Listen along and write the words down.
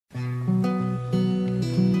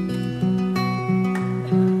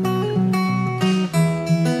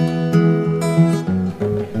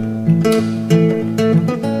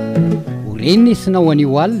renesinao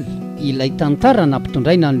anio alina ilay tantara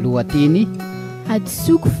nampitondraina ny lohateny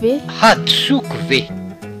Hadisoako ve? Hadisoako ve.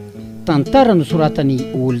 Tantara nosoratany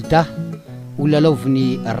Olda,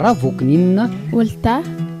 olalaoviny Ravokininina Olda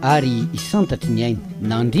ary isantatry ny aina,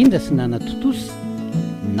 nandrindra sy nanatotosa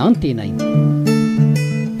nantenaina.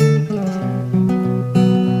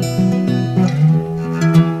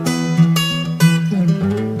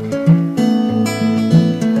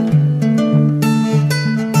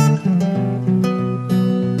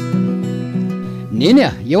 Neny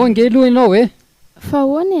a, eo angelo ianao Fa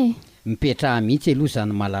ahoana mipetra mihitsy aloha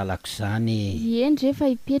zany malalako zany. Eny rehefa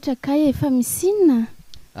hipetraka efa misinina.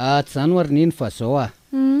 Tsy zany ary neny fa zao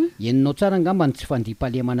eninao tsara angamba ny tsy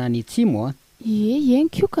fandriam-pahalemana any atsimo eny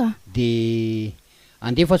koa ka. De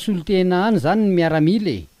andefa solotena any zany ny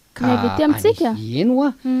miaramila Mety amintsika?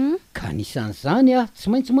 Eno ka nisan'izany tsy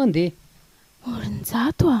maintsy mandeha.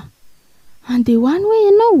 Orinjato andeha ho any hoe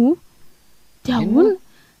ianao? De ahoana?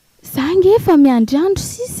 Zange efa miandriandro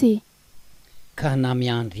sisy. Ka na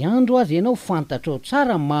miandriandro azy ianao fantatrao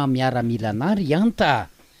tsara miaramila anary anta.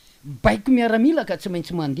 Baiko miaramila ka tsy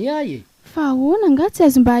maintsy mandeha Fa ahoana nga tsy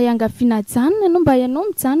azo mba hiangaviana janona no mba ianao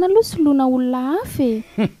mijanona aloha soloana olona hafa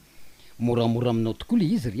Moramora aminao tokoa le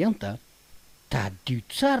izy ry anta. Tadio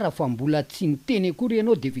tsara fa mbola tsy niteny akory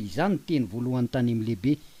ianao de izany teny voalohany tany amin'ny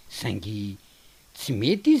lehibe saingy tsy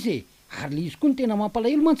mety izy ary le izy koa ny tena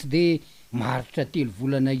mampalahelo mantsy de maharitra 3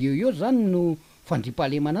 volana eo zany no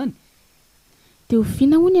fandriam-pahalemana any. De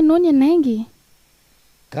oviana hono ianao ny anaingy?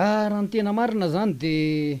 Ka raha ny tena marina zany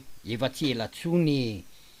de efa tsy ela tsony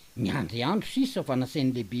miandriandro sisa fa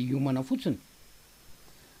nasain'ny lehibe iomana fotsiny.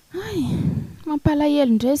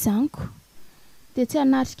 Mampalahelo indray zaniko. De tsy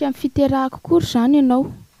hanatrika amin'ny fiterahako kory zany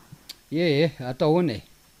ianao. Atao hoana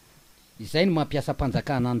izay no mampiasa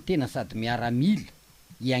mpanjakana ny tena sady miaramila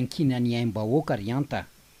iankina ny aim-bahoaka ry anta.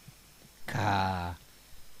 Ka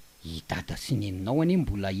i dada sy neninao anie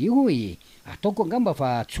mbola eo ataoko angamba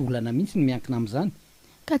fa tsy olana mihitsy ny miankina amin'izany.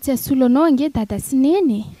 Ka tsy asolo anao ange dada sy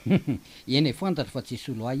neny? Eny fantatra fa tsy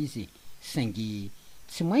solo ahy izy saingy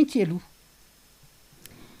tsy maintsy aloha.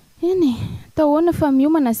 Eny tahoana fa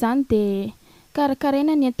miomana zany de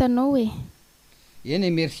karakaraina ny entanao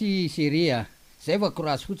Eny merci chérie zay fa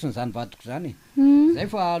korazy fotsiny zany vadiko zany zay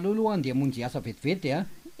fa alohaloha andeha monjy asa vetivety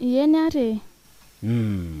Eny ary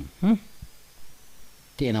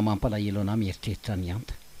tena mampalahelo anahy mieritreritra ny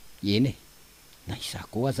anta. Eny na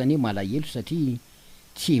izako azany malahelo satria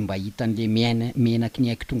tsy mba hitan'le menaky ny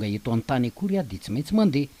haiko tonga eto an-tany akory de tsy maintsy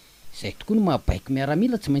mandeha. Zay tokoa no mahabaiko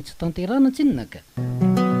miaramila tsy maintsy tanterana tsinona ka.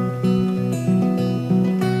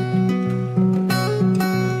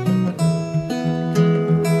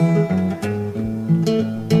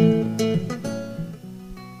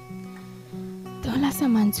 Lasa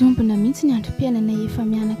manjombona mihitsy ny androm-piainana efa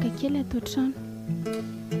mianaka kely ato trano.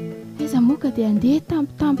 Iza moka de andeha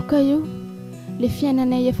tampotampoka eo. Le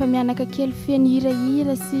fiainanay efa mianaka kely feno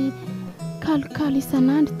hirahira sy kalokalo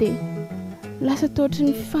isan'andro de lasa tohatry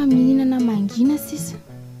ny famihinana mangina sisa.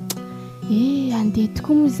 Andeha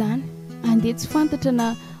tokoa moa zany. Andeha tsy fantatra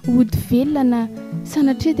na hody velona na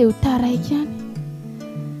sanatria de ho taraiky ihany.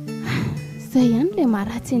 Zay ihany le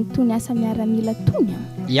maharatsy ny tony asa miaramila tony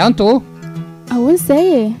Ianto ahoana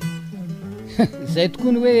zay zay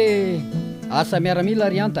tokoa ny hoe asa miaramila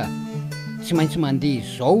ry anta. Tsy maintsy mandeha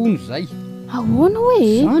zao hono zay. Ahoana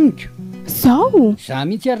hoe? Zaniko. Zao? Za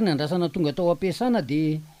mihitsy ary ny andrasana tonga tao ampiasana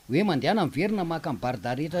de hoe mandehana miverina maka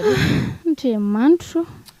mibarida rehetra rehetra. Andriamanitro.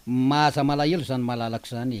 Mahaza malahelo zany malalako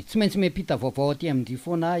zany. Tsy maintsy miampita vaovao aty amin'ny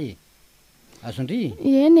fona azondry?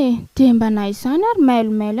 Eny de mba nahy izany ary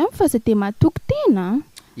mailomailo fa za de mahatoky tena.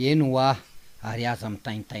 Eno ary aza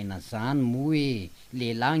mitaintaina zany moa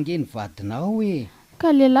lehilahy nge ny vadinao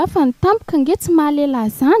Ka lehilahy fa nitampoka nge tsy mahalehilahy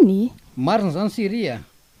zany. Marina zany chérie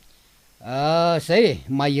zay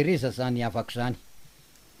mahireza zany avako zany.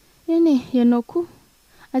 Eny ianao koa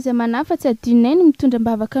aza manafa tsy adinay ny mitondra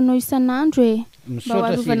mbavaka anao isan'andro mba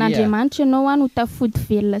hoarovan'Andriamanitra ianao any ho tafody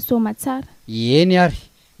velona soma tsara. Eny ary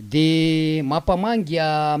de mampamangy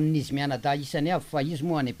amin'izy mianadahy isany avy fa izy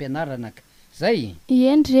moa any am-pianarana ka zay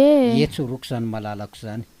Endre etsoroko zany malalako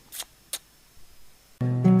zany.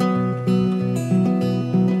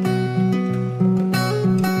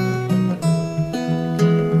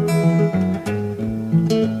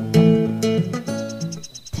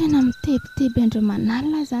 Tena mitebiteby andro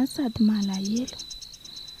manalina zany sady malahelo.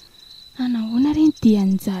 Anahoana reny dia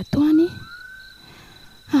anjato any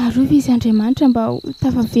arova izy Andriamanitra mba ho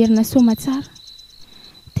tafaverina soma tsara.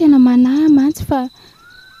 Tena manahy mantsy fa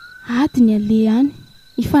adiny ale any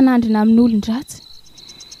ifanandrina amin'olon-dratsy.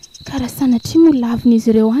 Ka raha sanatria moa lavin'izy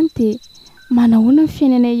ireo any de Manahoana ny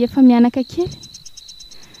fiainanay efa mianaka kely?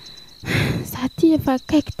 Za ty efa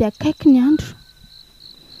akaiky dia akaiky ny andro.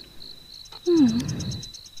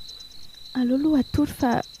 Alolo atory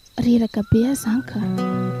fa reraka be azany ka.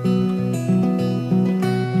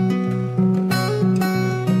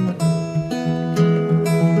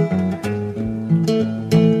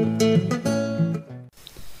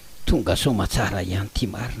 Tonga soma tsara ihany ty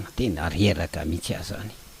marina tena reraka mihitsy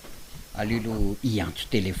azany. Alilo iantso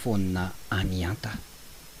telefônina anianta.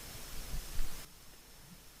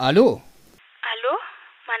 Allô? Allô?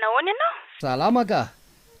 Manahoana ianao? Salama ka.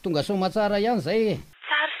 Tonga soma tsara ihany zay.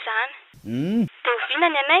 Tsara zany. Dia oviana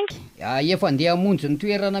ny anaingy? Efa andeha hamonjy ny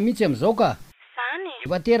toerana mihitsy amin'izao ka. Zany.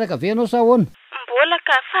 Efa teraka ve anao sa ahoana? Mbola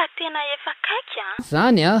ka fa tena efa akaiky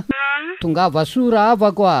Zany Tongava sora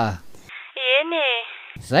avako Eny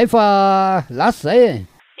e. Zay fa lasa zay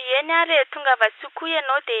Eny ary tongava tsokoa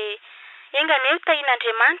ianao dia engany eo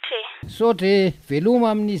Tahiana-Hasina e. Sotry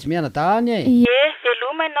veloma amin'izy mianadahany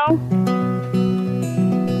veloma ianao.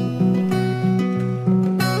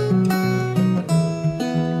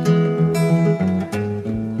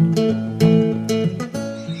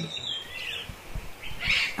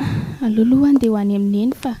 Aloloha andeha ho any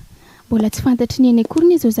amin'eny fa mbola tsy fantatry ny eny akory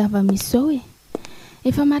ny izao zava-misy izao e.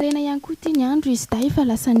 Efa maraina ihany koa ty ny andro izy day efa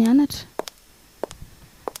lasa nianatra.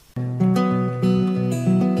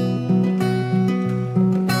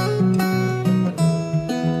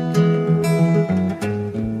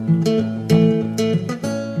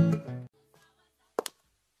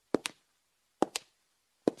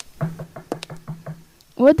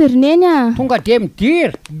 Roneny tonga de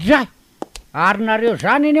midiry dray arynareo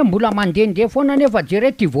zany eny mbola mandendeha foana nefa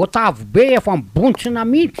jere ty voatavo be efa mibontsina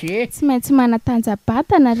mihitsy tsy maintsy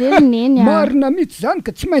manatanjabatana reo Roneny marina mihitsy zany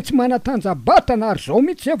ka tsy maintsy manatanjabatana ary zao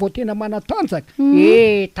mihitsy zay vao tena manatanjaka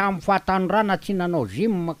tamin'ny fahatanorana tsy nanao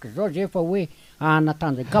gym maka zao zay fa hoe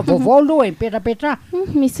anatanjaka ka vaovao aloha mipetrapetra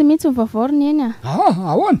misy mihitsy vaovao Roneny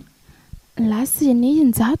ahoana lasa eny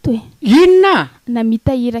injato e. Inona?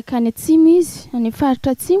 Namitahiraka any atsimo izy, any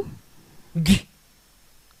faritra atsimo.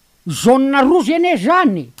 Zona rozy ene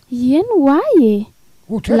zany? Eny hoay e.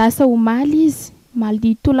 Lasa omaly izy,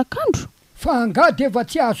 maly tolakandro. Fa angady efa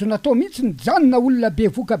tsy azo natao mihitsy ny janona olona be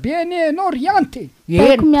voka be ene enao riante.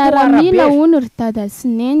 Baiko miaramila hono ry dada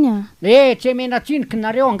sineny tsy mena tsiniky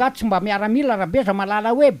nareo angady tsy mba miaramila rabeza malala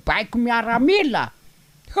hoe baiko miaramila.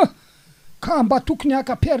 Ka mba tokony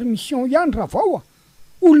aka permission ihany raha vao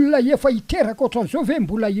olona efa hiteraka ohatran'izao ve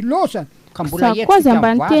mbola ilosana ka mbola etsika koza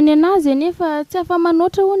mba niteny anazy nefa tsy afa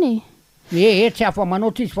manoatra hono tsy afa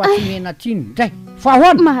manoatra izy fa tsy mena tsiny zay fa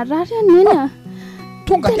ahoana marary anena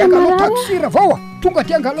tonga dia angalo taxi raha vao tonga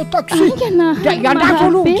dia angalo taxi andraso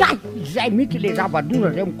aloha zay mihitsy le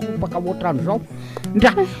zavadora zay mikopaka ohatran'izao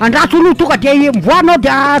andraso aloha tonga dia mivoanao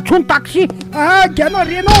dia atsony taxi anao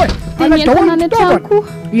renao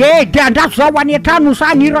dia andraso zao any an-trano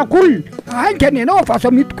sa nirakolona angany anao fa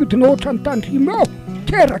aza mitikodina ohatrany tandrima ao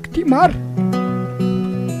teraka ty mara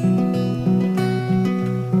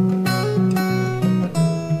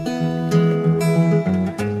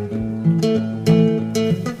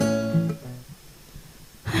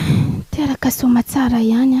teraka soma tsara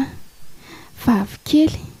ihany vavy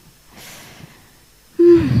kely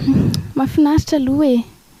mahafinaritra aloha e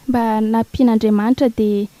mba nampian'Andriamanitra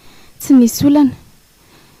dia tsy misy olana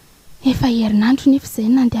efa herinandro nefa izay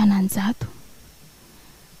nandehana anjato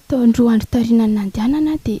tao androandro tarinany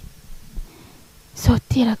nandehanana dia zao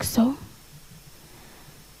teraka izao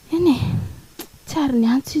eny tsara ny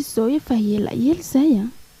antso izy zao efa elaela izay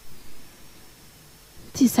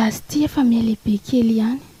ty zazy ty efa mialehibe kely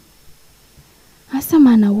ihany asa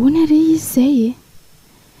manahoana re izy izay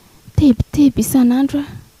tebiteby isan'andro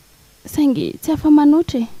saingy tsy afa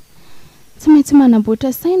manoatra tsy maintsy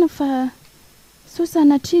manamboatra saina fa so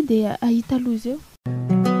sanatria dia ahita loza eo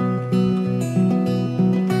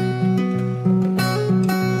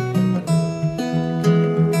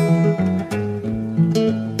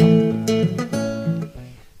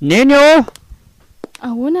neny eo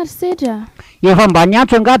ahoana ry sedra efa mba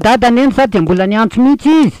niantso anga dada neny sa dia mbola niantso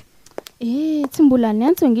mihitsy izy tsy mbola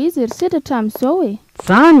niantso anga izy ry sedra hatramin'izao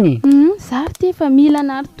zany zary ty efa mila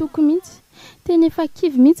nary toko mihitsy tena efa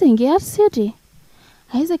kivy mihitsy ange ary sedra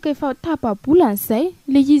aizaka efa tapa-bolana izay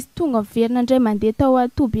le izy tonga miverina indray mandeha tao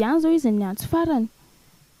atoby ihany zao izy niantso farany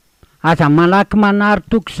aza malaky manary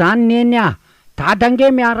toko zany neny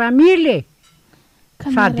dadange miaramila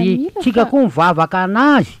sady tsika koa mivavaka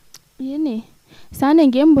anazy eny zany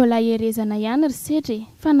ange mbola herezana ihany ry sedra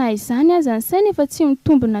fa na izany aza ny saina efa tsy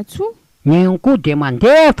mitombina tsony neny koa dia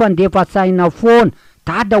mandefa saina foana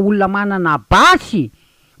dada olona manana basy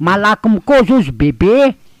malaky mikozo izy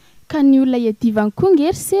bebe ka ny olona iadivany koa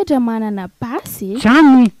ngery sedra manana basy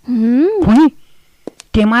zany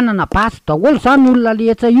de manana basy daholo zany olona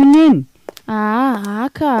lehetsa iny eny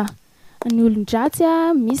aka ny olon-dratsy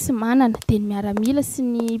a misy manana de ny miaramila sy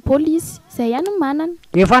ny polisy zay ihany manana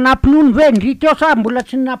efa nampinono ve ndrity eo sa mbola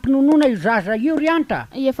tsy nampinonona io zaza io ry anta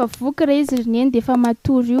efa voky re izy rineny de efa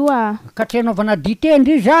matory io a ka tsy anaovana dite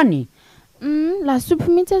ndry zany lasopy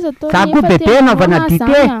mihitsy aza atao za koa bebe anaovana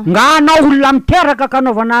dite nga anao olona miteraka ka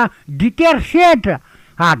anaovana dite ry sedra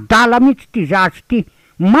adala mihitsy ty zazy ty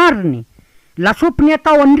mariny lasopy ny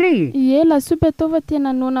atao andry ie lasopy atao fa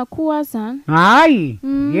tena nona koa zany ay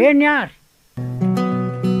eny ary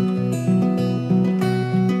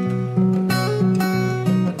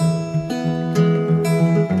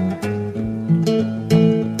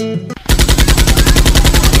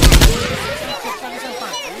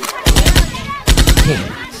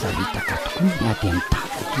de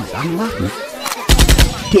mitafy zany mariny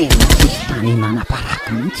tena tsisy tany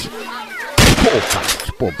manaparaky mihitsy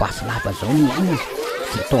pobasy lava zao ny aina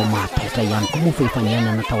tsy atao mahataitra ihany koa moa fa efa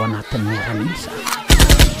niainana tao anatin'ny miaramisa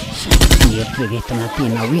sy nieritreretina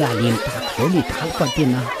tena hoe alemy tahako zao le dalo fa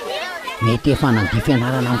tena mety efa nandia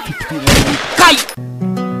fianarana amin'ny fitofirana kay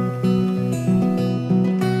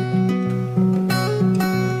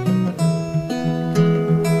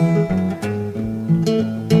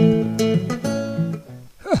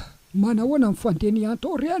manahoana mifandeny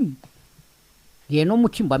antao reny ianao moa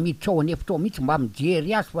tsy mba miditra ao anefitra ao mihitsy mba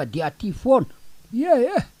mijery azy fa dia aty foana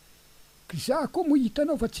za koa moa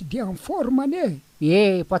hitanao fa tsy dia informane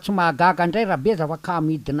fa tsy mahagaga indray raha be zafa ka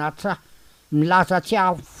midina tsa milaza tsy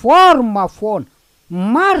aforma foana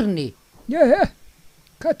mariny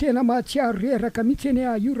ka tena mahatsiaro reraka mihitsy eny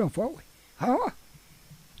aioran vao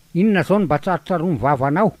inona zao ny mba tsarotsaroa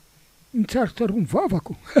mivavanao ny tsarotsaroa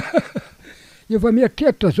mivavako efa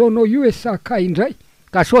mieritreritra zao anao io e sakay indray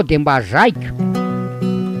ka sao de mba zaiko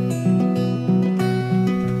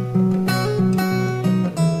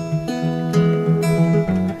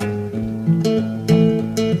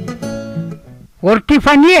ory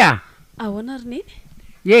Tifania ahoana rineny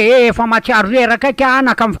efa matsiaro reraka ka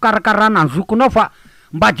anaka amin'ny fikarakarana ny zokonao fa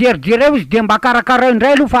mba jerijery eo izy de mba karakara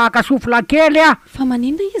indray aloha fa akasofla kely fa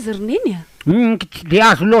maninona izy rineny tsy de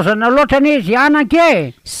azo lozana loatra ne izy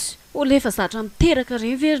anake ola efa zatra miteraka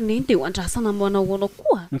reny ve rineny de ho andrasana manahoanao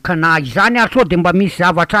koa ka na izany ary sao de mba misy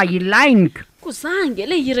zavatra ilainika ko za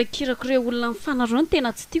angela hirakirako re olona mifanarony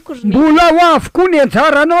tena tsy tiako rineny mbola ho avokoa ny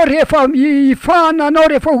anjaranao rehefa ifananao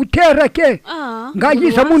rehefa ho terake nga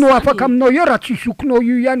iza moa no afaka aminao eo raha tsy zokonao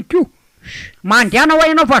io ihany ko mandiana ho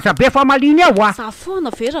ianao fa zabe fa maliny ao za foana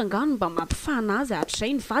verangano mba mampifana azy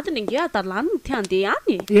hatr'izay ny vadiny ange adalany ny ty andeha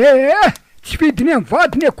any tsy vidiny amin'ny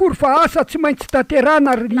vadiny akory fa asa tsy maintsy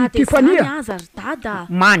taterana ry Tifania aza ry dada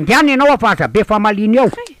mandiana ianao fa zabe fa maliny ao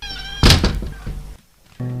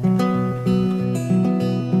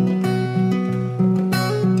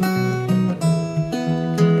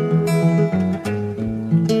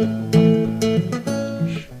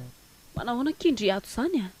manahoana kindry ato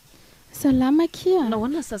zany salama kia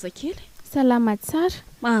nahoana zazakely salama tsara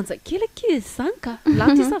mahanja kely akizy zany ka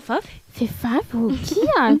laty isa vavy vehivavy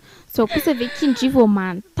kia zao kosa ve kindry vao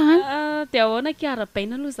manontany de ahoana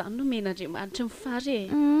kiarabaina aloha zany no men'andriamanitra mifary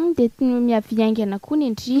de miaviaingana koa ny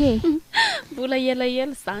indry mbola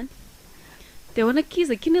elaela zany de ahoana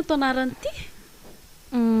kiza kiny atao anarany ty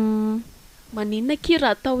maninona ki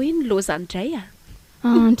raha atao hoe ny lozandray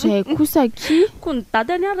andray kosa ki ko ny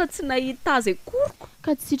dadany ara tsy nahita azy akoriko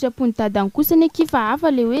ka tsy sitrapony dadany kosa ny kifa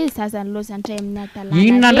hafa le hoe zazany lozandray amin'ny adalana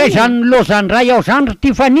inona ndray zany ny lozandray ao zany ry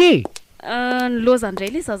Tifania ny lozandray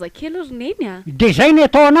le zazakely rineny de zay ny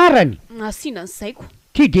atao anarany asiana n'zaiko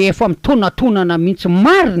ty de efa mitonatonana mihitsy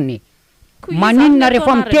mariny maninona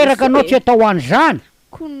rehefa miteraka anao tsy atao an'izany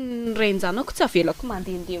ko ny renjanako tsy avelako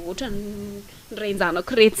mandehandeha ohatra ny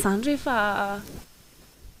renjanako rety zany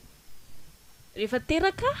rehefa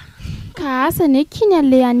teraka ka asany kiny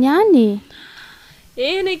alehany any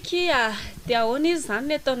eny kia de ahoana izy zany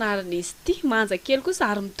ny atao anarany izy ty manja kely kosa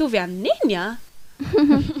ary mitovy amin'iny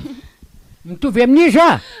mitovy amin'izy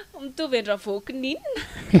mitovy andravoakininina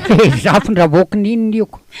zafindravoakininina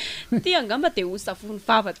ioko ty angamba de ho savony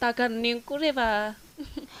vava tahaka an'iny koa rehefa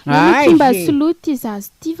mba soloa ty zazy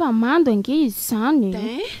ty fa mando ange izy zany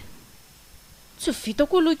tsy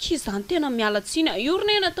vitako aloha ki zany tena miala tsiny io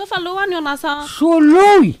rinena atao fa aloha any anasa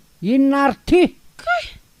soloy inona ary ty kay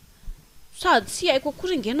sady tsy haiko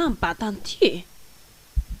akory ingena mibatany ty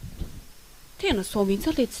tena zao mihitsy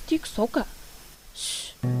ale tsy tiako zao ka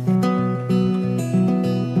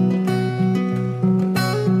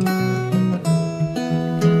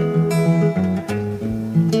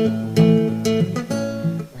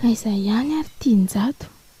izay ihany ary tianjato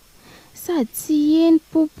sady tsy eny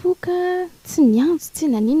popoka tsy nianjo tsy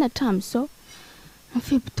nanina hatramin'izao ny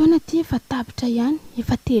fehim-potoana ty efa tapitra ihany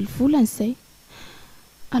efa 3 volana izay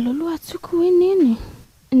aloloha atsoko hoe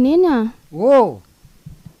neny a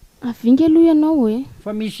avinga aloha ianao hoe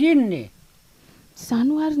fa misy inony izany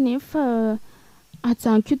ho ary nefa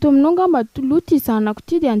ajanoko eto aminao ngamba toloha ty zanako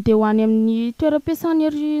ty dia andeha ho any amin'ny toeram-piasany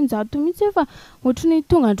erin-jato mihitsy efa ohatrany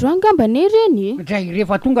tonga androany ngamba ne reny dray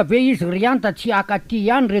rehefa tonga ve izy rianta tsy akaty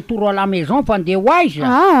ihany retour à la maison fa andeha ho aiza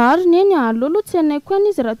ary neny aloloha tsy anaiko any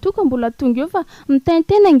izy raha toka mbola tonga eo fa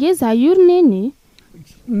mitaintena nge za io ry neny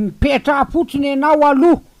mipetra fotsiny ianao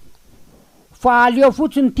aloha fa aleo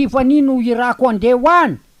fotsiny ty fanino irako andeha ho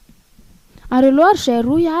any ary aloha ary zay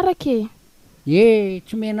roa iaraka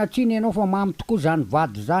tsy mena tsiny ianao fa mamy tokoa zany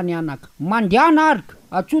vady zany anaka mandiana arika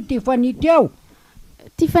atsoa Tiffany teo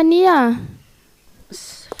Tiffany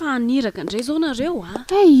fa aniraka indray zao nareo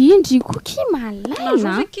indry koky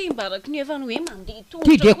malaina mbaraky ny efa hoe mandeha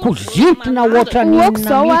ty de kozintina ohatrany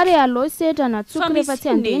zao ary aloha sedra natsoky rehefa tsy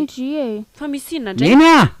andeha indry fa misy inona ndray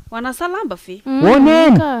neny ho anasalamba ve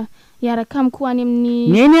neny iaraka amiko any amin'ny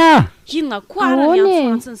neny inona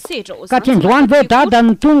koarany antsony sedra ka tindroany ve dada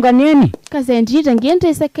ny tonga neny ka zay indrindra nge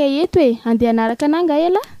nresaka eto andeha anaraka ananga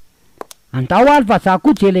ela andao aly fa za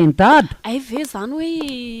koa jeleny dada ay ve zany hoe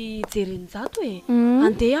jerenjato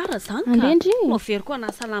andeha ara zany ka mavery koa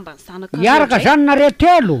anasalamba ny zanaka iaraka zany nare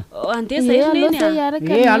telo andeha zay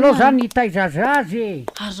neny aloha zany hitaizazazy ary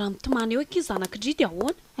raha mitomany eo aky zanakindry dia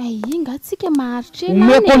ahoana inga tsika maharitra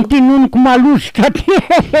meko nitinoniko malozika ty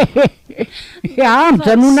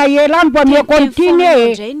amjanona ela any mba meko nitiny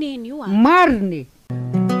ndray neny io mariny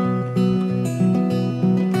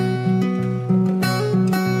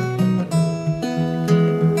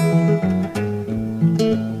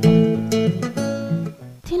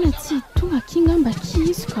tena tsy tonga kinga mba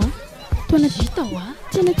kiizoka tona vita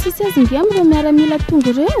tena tsisy azy nge am'ireo miaramila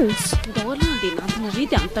tonga reo ndao aloha andeha nantina ry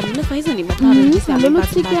dia antanina fa iza ny matarana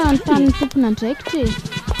alolohatsika antaniny tompona andraikitra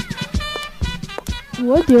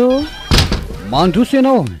ody mandroso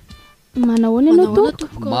ianao manahoana ianao to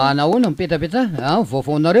manahoana mipetrapeta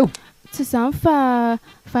vaovaonareo tsy zany fa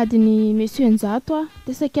vadiny monsieur Njato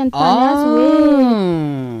dia saika anytany azy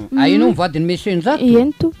hoe ainao mivadiny monsieur Njato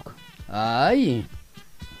eny tompoko ay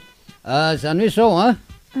zany hoe zao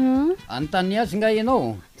anontany azy nga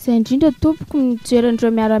ianao zay indrindra tompoko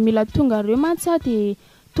mijeren'ireo miaramila tonga reo mantsy dia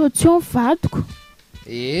to tsy eo mivadiko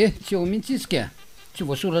tsy eo mihitsy izy ka tsy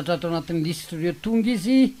voasoratra ato anatin'ny lisitra reo tonga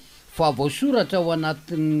izy fa voasoratra ao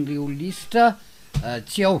anatin'ireo lisitra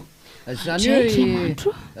tsy ao zany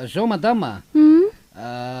hoe zao madama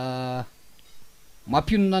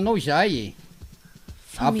mampionona anao izahay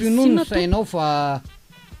ampionona sainao fa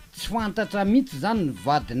tsy fantatra mihitsy zany ny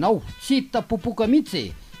vadinao tsy hitapopoka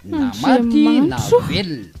mihitsy na maty na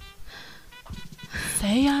velona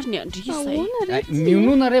zay ary ny andry zay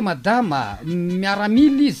mionona re madama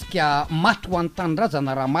miaramila izy ka maty ho an'ny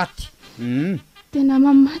tanindrazana raha maty tena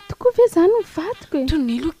mamaty koa ve zany mivadiko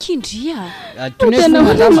tonelo kindria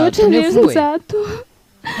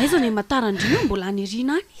aiza ny matarandrina mbola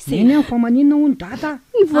anirina any eny fa maninona ho ny dada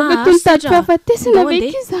nivoaka tony tafafatesina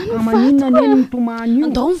veky zany maninona neny mitomany io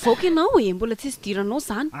andao mivoaka ianao mbola tsy sidiranao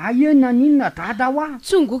zany ay naninona dada hoa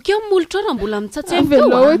tsongoka eo molitra raha mbola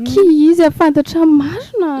mitsatsevelao ki izy afantatra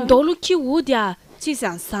marina ndao aloha ki ody tsisy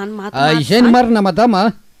an'izany izay ny marina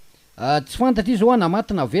madama tsy fantatra izy hoa na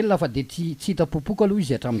maty na velona fa de tsy hitapopoka aloha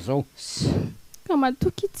izy hatramin'izao ka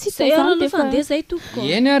matoky tsy zay arana fa andeha zay toko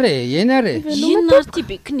eny are inona ary ty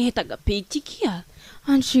be kinetaga be ity kia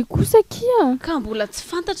andry kosa kia ka mbola tsy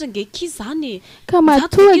fantatra nge ki zany ka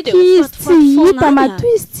matoaky izy tsy hita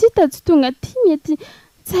matoa izy tsy hita tsy tonga ty mety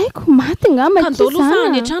tsy haiko maty ngamba ka ndao aloha fa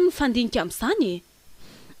any an-trano mifandinika amin'izany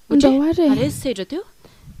ndao ary aresy sedra teo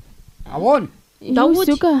ahoana ndao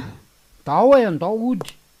ody ka ndao ndao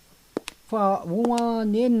ody fa hoa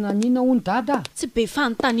neny nanina hony dada tsy be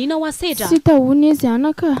fanontaniana ho asedra tsy tahony izy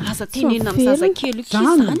anaka aza tenena amin'ny zazakely ki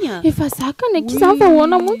zany efa zakana aki zany fa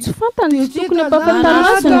hoana moa tsy fantany tokony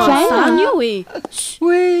ampafantanazany io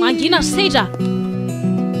mangina sedra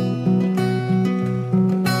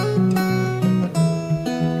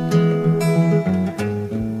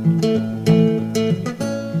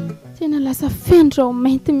tena lasa fendrao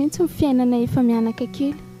mainty mihitsy mifiainana efa mianaka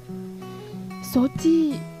kely zao ty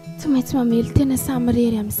tsy maintsy mamely tena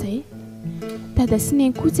samirery amin'izay dada sy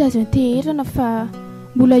neny koa tsy azo anteherana fa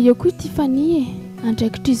mbola eo koa Tiffany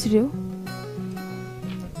andraikitra izy ireo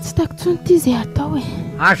tsy tako tsony ty izay atao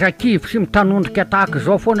aza kivy sy mitanondrika tahaka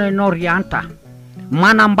zao foana ianao rianta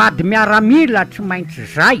manambady miaramila tsy maintsy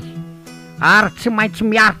zay ary tsy maintsy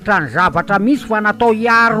miaritra ny zavatra misy fa natao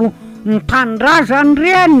hiaro ny tanindrazany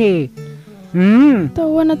reny tao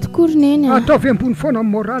hoana tokorony eny ataovy ambony foana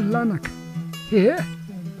moraly lanaka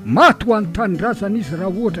maty ho an'ny tanindrazana izy raha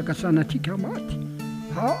ohatra ka sanatrika maty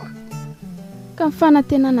ka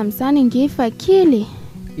mifanantenana amin'izany ange fa kely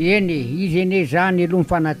eny izy ene zany aloha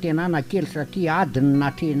mifanantenana kely satria adiny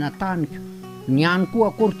natrena taniko ny any koa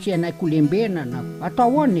akory tsy hainaiko lembenana atao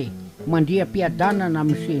hoany mandriam-piadanana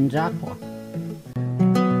misenjako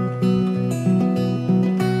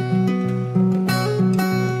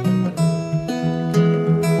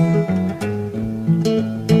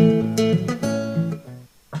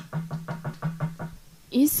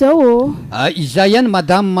izao izay ihany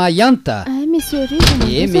madame Mahianta monsieur Rivo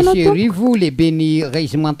monsieur Rivo lehibe ny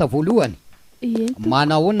régimenta voalohany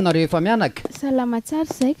manahoana nareo efa mianaka salama tsara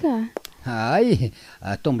zay ka ay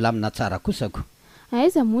atao milamina tsara kosako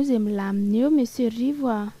aiza moa zay milamina eo monsieur Rivo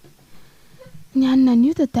ny anina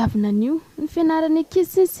an'io tadavina an'io ny fianarany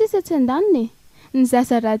ankizy sisa tsy andaniny ny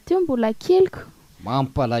zaza raha teo mbola keliko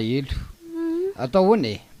mampalahelo atao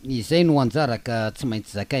hoany izay no anjaraka tsy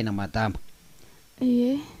maintsy zakaina madama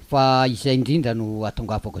fa izay indrindra no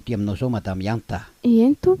atongavako aty aminao zao madame Yanta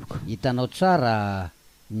eny tompoko hitanao tsara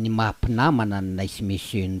ny mampinamana ny naisy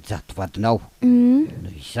monsieur ny jato vadinao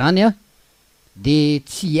noho izany de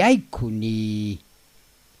tsy haiko ny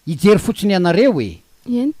hijery fotsiny anareo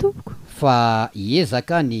eny tompoko fa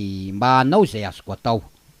hiezaka ny mba anao zay azoko atao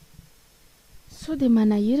so de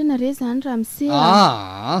manahirana re zany raha mise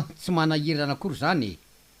tsy manahirana akory zany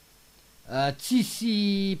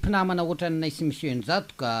tsisy mpinamana ohatrany naisy monsieur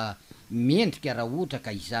njato ka miendrika raha ohatra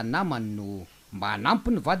ka izany namany no mba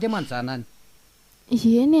anampy ny vady aman-janany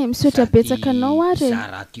eny misotra betsaka anao ary za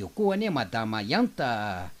raha teo koa ane madama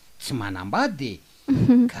Yanta tsy manambady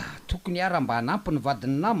ka tokony ara mba anampy ny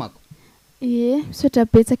vadiny namako misotra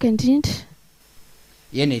betsaka indrindra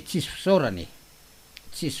eny tsisy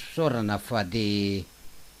fisaorana fa de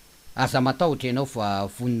aza matahotra ianao fa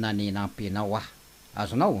vonina ny nampy anao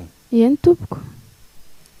azonao eny tompoko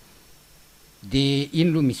de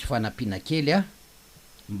iny loha misy fanampiana kely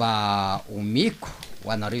mba omeko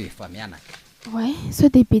ho anareo efa mianaka so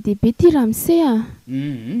de be dehibe ty raha mise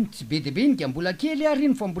tsy be dehibe iny ka mbola kely ary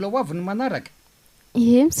iny fa mbola hoaviny manaraka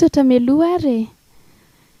misotra meloha ary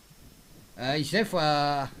izay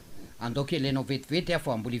fa andao kely anao vetivety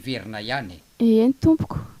fa mbola iverina ihany eny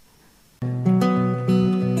tompoko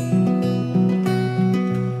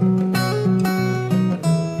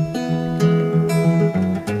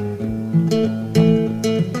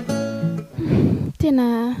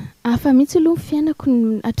tena hafa mihitsy aloha ny fiainako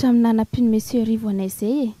hatramin'ny nanampiny monsieur Rivo anay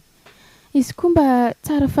zay izy koa mba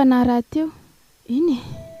tsara fanahy raha teo iny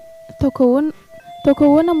taoko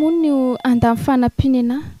ahoana moa no andamy fanampiny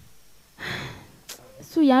anahy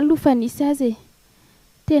so ihany aloha fa nisy azy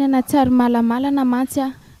tena natsary malamala na mantsy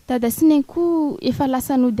dada sy neny koa efa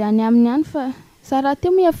lasa nody any aminy any fa za raha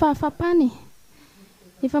teo moa efa afapany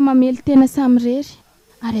efa mamely tena samirery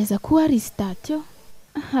ary aiza koa ary izy da teo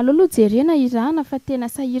aloaloha jerena irana fa tena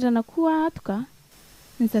sahirana koa atoka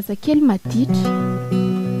ny zazakely maditra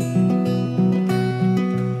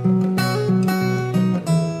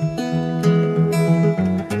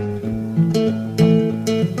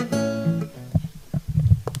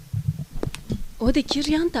de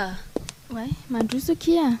kiry Yanta mandroso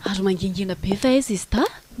kia ary mangingina be fa aiza izy ta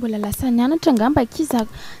mbola lasa nianatra angamba kiza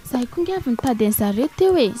zahay koa nge avy nitady an'zareo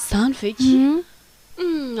teo zany veky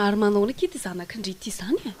ary manaona kity zanakindry ty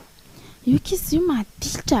zany io kizy io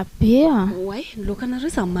madilitra be ny lokanareo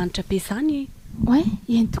zany manitra be zany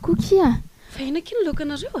eny tokoa kia fa ina ky ny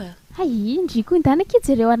lokanareo indry koa indana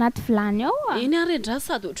kijereo anaty vilany ao eny ary andra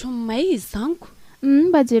sady ohatry may izy zaniko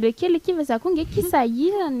mba jereo kely kiva za koa nge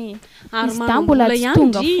kisahirany ary mbola tsy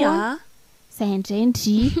tonga foana zay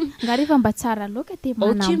indraindry nga rehefa mba tsara loka de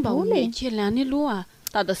manambola kely any aloha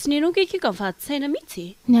dada sy nenao ke kika mivaditsaina mihitsy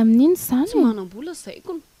ny amin'iny zany tsy manam-bola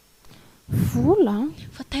zaiko vola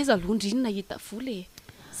fa taiza londry iny nahita vola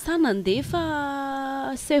sa nandefa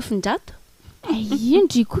sefindrato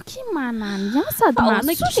indry koa ki manany sady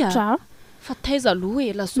masosotra fa taiza aloha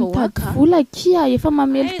elazao aka vola kia efa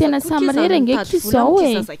mamely tena samirery nge kizao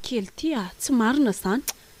zazakely ty tsy marina zany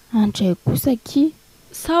andray kosa ki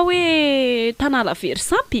sa hoe tanala very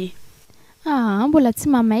sampy mbola tsy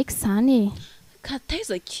mamaiky zany ka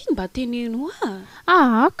taiza ki mba teneno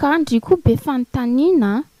ka andry koa be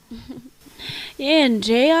fanontaniana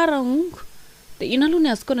ndray ara ongo de ina aloha ny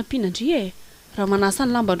azoko anampinandry raha manasa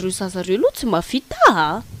ny lambandroy zazareo aloha tsy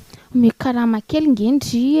mavita mekarama kely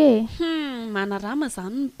ngendry manarama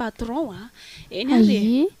zany ny patron eny ary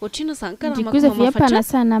ohatrina zany karama kosa ve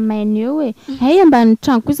ampanasana maina eo e ay ambany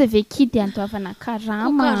trano kosa ve kidy andoavana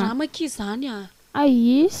karama ki zany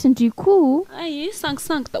ay sindriko ay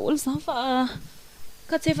sangisangy daholo zany fa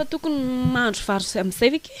ka tsy efa tokony mahandro vary amin'izay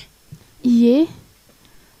ve ke ie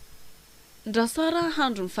ndra sara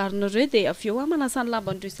handro ny varinareo dia avy eo manasa ny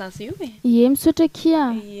lambandreo zaza io e ie misaotra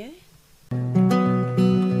kia ie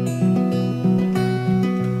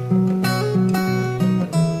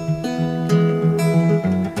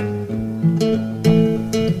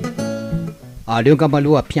aleo nga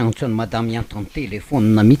maloha ampianatra ny madame ianto ny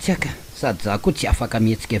telefônina mihitsy aka sady za koa tsy afaka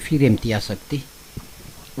mihetsika firy amin'ity asako ty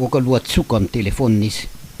oka aloha tsoko amin'ny telefônina izy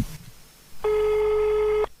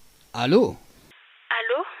allo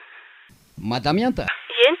madame ianta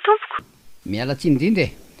eny tompoko miala tsy indrindra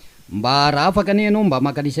e mba raha afaka ane ianao mba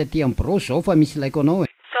makalisa ty amin'ny brosy zao fa misy ilaiko anao e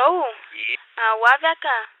zao ho avy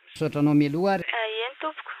aka misaotra anao mialoha ary eny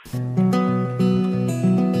tompoko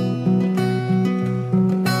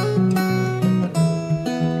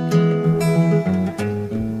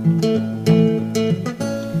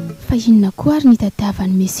fa inona koa ary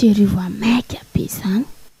nitadiavany monsieur rivo amaika be zany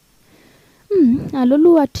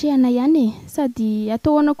aloaloha atrehana ihany e sady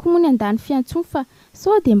ataoana koa moa ny andany fiantsony fa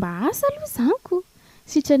sao dia mba asa aloha zaniko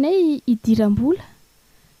sitranay idiram-bola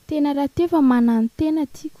tena raha teo fa manany tena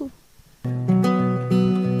tiako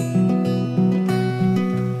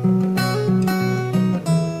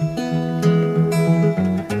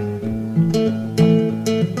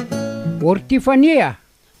ory tifania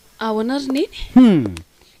ao anary neny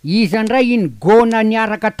izandray iny gona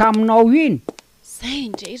niaraka taminao iny zay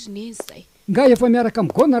indray rineny zay nga efa miaraka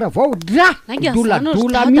amigona raha vao dra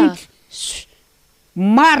doladola mihitsy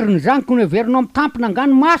mariny zaniko ny averinao mitampina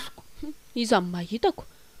angano masoko izy amin'ny mahitako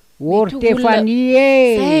ory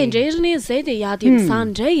tefanie zay indray rineny zay dia iady am'izany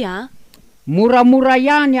indray moramora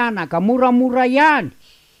ihany anaka moramora ihany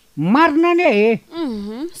marina ane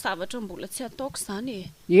zavatra mbola tsy ataoko zany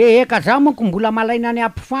ka za manko mbola malaina ny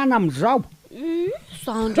ampifana am'izao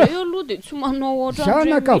zandray aloha dia tsy manao oatra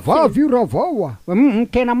zanaka vavy io raha vao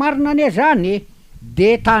tena marina ane zany de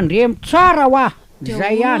tandremo tsara hoa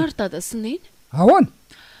zay ihany ary dada sineny ahoana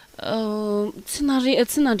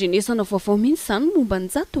tsy nandrenesana vaovao mihitsy zany momba ny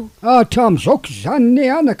jato hatramin'izao zany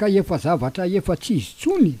ne anaka efa zavatra efa tsy izy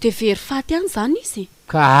tsony dia very faty any zany izy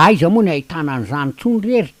ka aiza moa ny ahitana n'izany tsony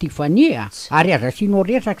rery tifania ary azasinao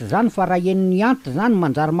resaka zany fa raha eniny anta zany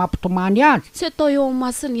manjary mampitomany azy tsy atao eo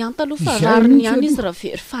masiny anta aloha fa rariny ihany izy raha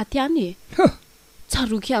very faty any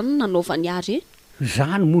tsaroky ihany nanaovany ary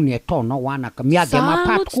zany moa ny ataonao anaka miady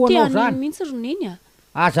amapaty koa anao zany mihitsy roneny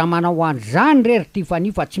aza manao an'izany rery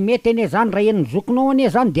tifania fa tsy mety ane zany raha eniny zokinao ane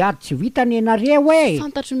zany dia ady tsy vita ny enareo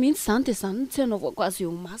fantatro mihitsy zany dia zany tsy anaovako azy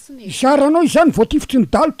eo masiny zaranao izany voatifitry ny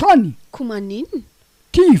dalo tany ko maninona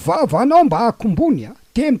ty vavanao mba hakombony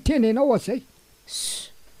te miteny anao azay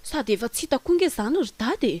sady efa tsy hitako nge zany ry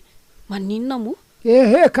dady maninona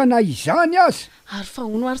moa ka na izany azy ary fa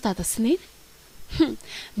ono ary dada sineny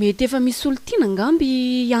mety efa misy olo tiana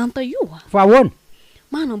ngamby anta io fa ahoana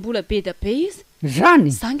manam-bola be da be izy zany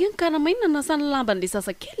zange ny karamaina nasany lamba n'le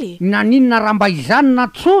sasakely naninona ramba izany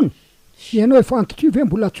natsony ianao efa antoko io ve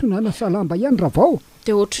mbola tsona nasalamba ihany raha vao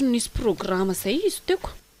dia ohatry ny nisy programa zay izy teoko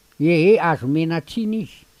azo menatsiny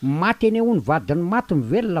izy maty ene ho ny vadiny maty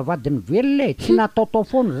mivelona vadiny velona tsy nataotao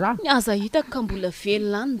foana zany ny aza hitako ka mbola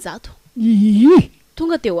velona any jato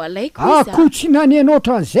tonga dia ho alaiko ako tsy nanenao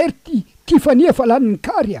ohatran'izay ry tifania fa lany ny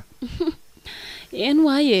kary eno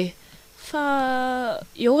ay fa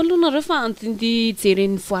eo aloha nareo fa andindy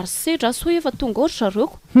jeren'ny voary sedra so efa tonga ohatra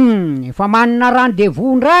reoko fa manana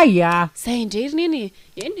rendez-vous ndray zay indray rineny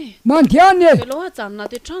eny mandiany aloha ajanona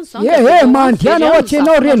ty trano zany mandiana ohatsy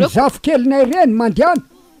ianao reny zafo kelinay reny mandiana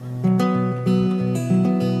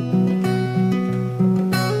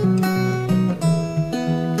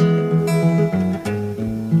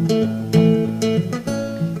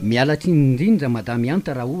miala tsy indrindra madame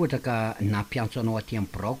anta raha ohatra ka nampiantso anao aty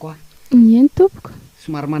amin'ny braoko eny tompoko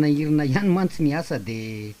somary manahirina ihany mantsy ny asa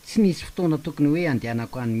dia tsy nisy fotoana tokony hoe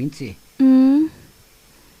andehanako any mihitsy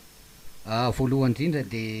voalohany indrindra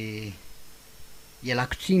dia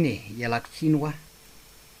ialako tsiny hoa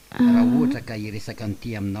raha ohatra ka iresaka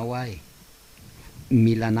n'ity aminao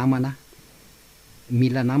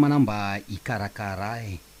mila namana mba hikarakara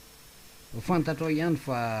fantatrao ihany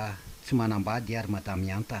fa tsy manambady ary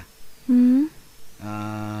madame anta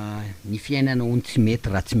ny fiainana hony tsy mety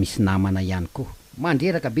raha tsy misy namana ihany koa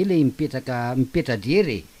mandreraka be le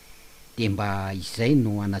mipetradrery dia mba izay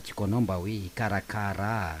no anatsiko anao mba hoe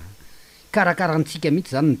karakarantsika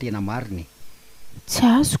mihitsy zany ny tena mariny tsy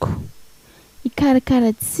azoko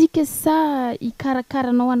hikarakaratsika sa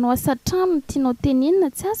hikarakaranao anao asatrano tianao tenenina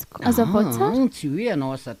tsy azoko azavao tsara tsy hoe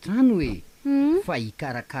anao asatrano hoe fa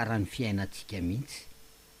hikarakara ny fiainantsika mihitsy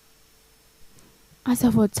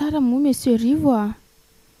azavao tsara moa monsieur Rivo a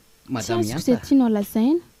madame tsy azoko zay tianao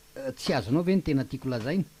lazaina tsy azonao ve ny tena tiako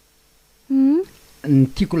lazaina ny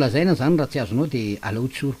tiako lazaina zany raha tsy azonao de aleo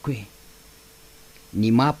tsoriko hoe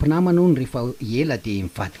ny mahampinamana ony rehefa ela de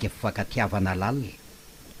mivadika fifankatiavana lalina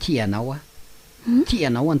tianao a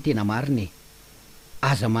tianao any tena mariny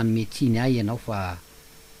aza manome tsiny ahy ianao fa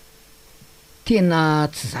tena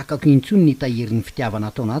tsy zakako intsony ny tahirin'ny fitiavana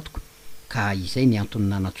atao anatiko ka izay ny antony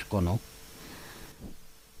nanatsoko anao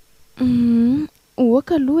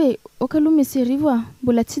oka aloha monsieur Rivo a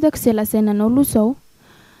mbola tsy hitako izay lazainanao aloha zao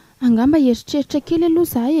angamba heritreritra kely aloha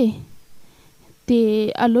zah e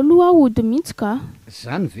de aleo aloha ody mihitsy ka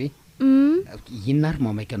zany ve inona ary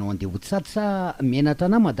mamaika anao andeha ody sady sa menatra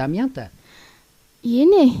anah madame anta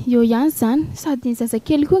eny e eo ihany zany sady ny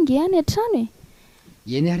zazakely koa nge any an-trano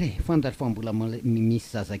e eny ary fantatra fa mbola misy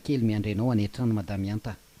zazakely miandry anao any an-trano madame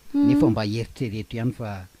anta nefa mba heritrereto ihany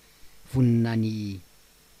fa vonina ny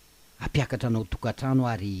ampiakatra anao tokantrano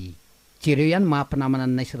ary jereo ihany mahampinamana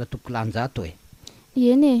ny naisy raha toko lanjato e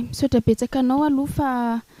eny e misaotra betsaka anao aloha fa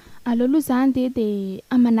aleo aloha zany de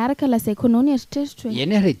amanaraka lazaiko anao ny eritreritro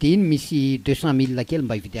eny ary de iny misy 200 000 kely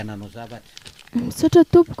mba hividiananao zavatra misaotra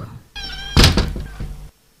tompoko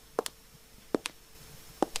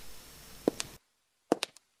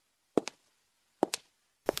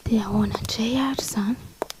de ahoana indray ary zany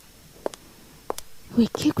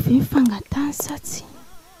hoekeko ve mifangatany sa tsy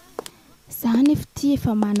zany efa ty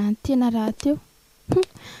efa manany tena raha teo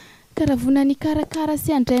karaha vonany karakara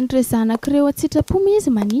sy andrain'ireo zanak'ireo atsitrapo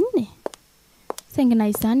izy maninona e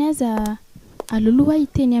saingina izany aza aloloha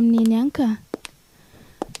hiteny amin'eny any ka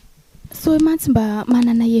so mantsy mba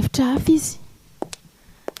manana hevitra hafa izy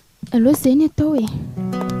aloha zay ny atao e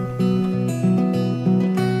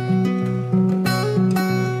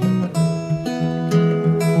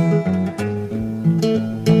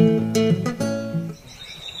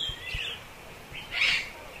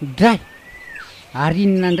dray ary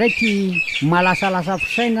inona ndraiky malasalasa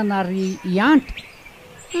fisainana ary ianto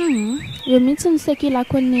eo mihitsy ny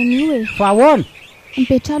sakelako aneny io e fa ahoana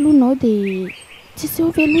mipetra alohanao de tsisy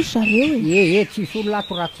eo velory zareo e tsisy olo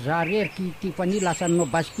lato ratsy za reriky ty fani lasanao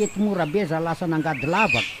baskety mora be za lasa nangady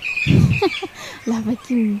lavaka lavaka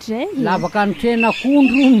indray lavaka nitrena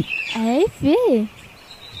kondro ay ve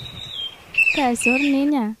ka zao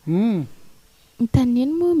roneny a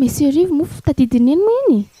mitaneny moa monsieur Rivo moa fitadidineny moa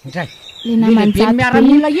iny ndray le namanjato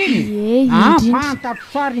miaramila iny indrindra fantatro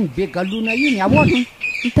sary ny be galona iny ahoana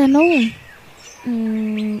hitanao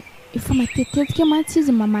efa matetetika mantsy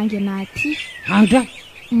izy mamangy anahy ty andray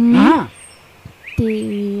de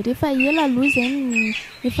rehefa ela aloha zay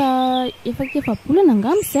efa bolana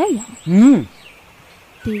angamy zay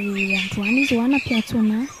de androany izy hoana piatso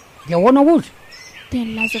anahy de ahoana ozy de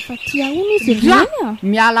nilaza fa tia ono izy reny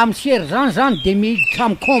miala amy sery zany de miditra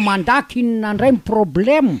amy commandaka inona ndray my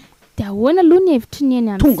problème de ahoana aloha ny hevitry ny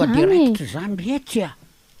eny tonga de am'zany raikitry zany retsy a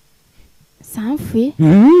zany ve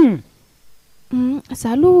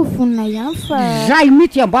za aloha vonina ihany fa zay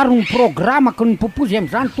mihitsy ambaro ny programmako ny popozy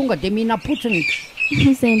am'zany tonga de mihina-potsiny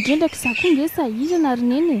zay indrindraka za koa nge saizana ry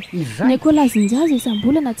neny e Izay. ny ekolazinjazy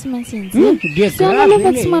isambolana tsy maintsy anjeny de sy ana aloha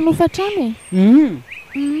fa grave tsy manofatrano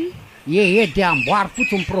e de amboary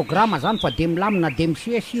fotsiny programma zany fa de milamina de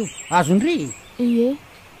misesy io azondry e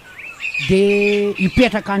de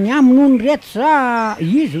hipetraka any aminy ony rety za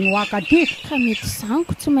izy no akaty ka mety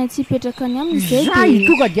zaniko tsy maintsy hipetraka any aminy zay zay de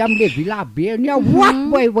tonga de am'le vilabe ny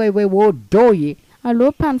oay odoy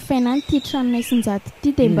aloha mpanofaina any ty tranonay sinjaty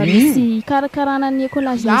ty de mba misy karakarana ny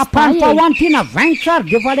apany fa hoany tina 20 tsary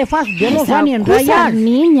de fa le fasy de reo zany indray azy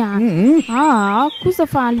neny kosa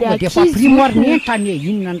fa an'le tonga de fa primoire ny entany e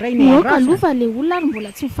inona ndray ny oka aloha arasa fa le olona ary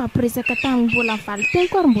mbola tsy mifampiresaka tamy mbola mivaly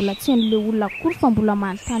teniko ary mbola tsy hain'le olona akory fa mbola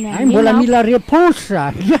manontany ay mbola any mila réponse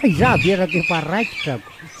za averaka efa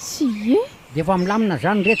raikitrako sy e de fa milamina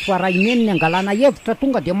zany reto fa raha ineny ny angalana hevitra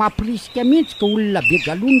tonga de mampirisika mihitsy ka olona be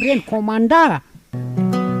galony reny commanda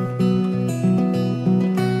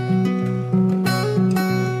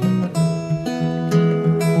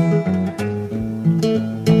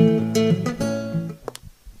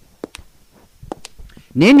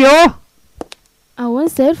neny ahoana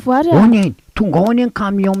zay ry voary ony eny tonga aony eny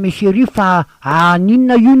camion messerie fa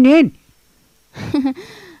aninona io neny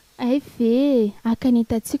ay ve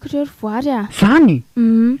akanitatsika reo ry voary zany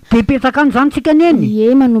de hipetraka any zany tsika neny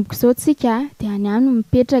ye manomboka zao tsika de any any no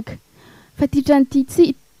mipetraka fa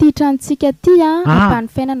ty trantsika ty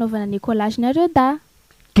ampanofaina anaovana ny écolage nareo da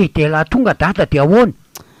de laha tonga dada de ahoana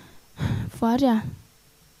voary a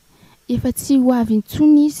efa tsy ho avy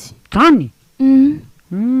intsony izy zany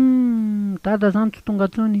Mm. dada zany tsy tonga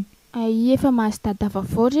tsony ay efa mahazo dada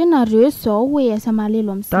vavao re nareo zao hoe asa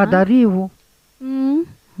mahalelo am'izany dada arivo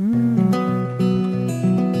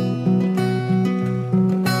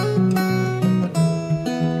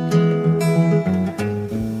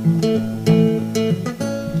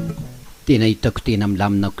tena hitako tena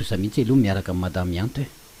milamina kosa mihitsy aloha miaraka amin'ny madame anto e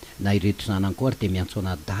na ireto zanany koa ary de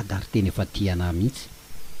miantsoana dada ary tena efa tiana mihitsy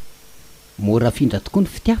mora findra tokoa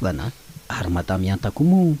ny fitiavana ary madame anta koa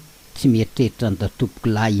moa tsy mieritreritra ny da tompoko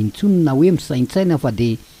lahy intsony na hoe misaintsaina fa de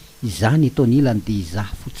izany etaony ilany de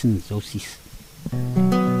izaha fotsiny zao sisa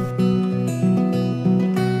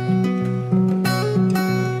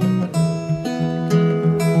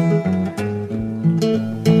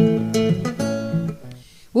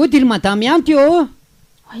odiry madame anto io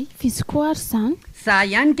ay fizy koa ary zany za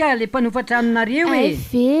ihany ka le mpanofatra aminareo ay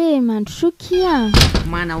ve mandrosokia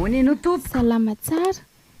manahoana ianao tompo salama tsara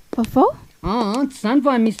vavao tsy zany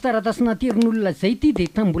fa misy taratasy naterin'olona zay ty de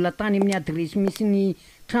tambola tany amin'ny adresy misy ny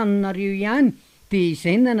tranonareo ihany de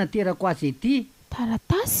izay na naterako azy ety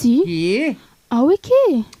taratasy e ao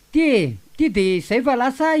eke ty de zay fa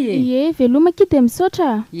lasa e velomaki de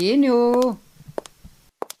misaotra eny o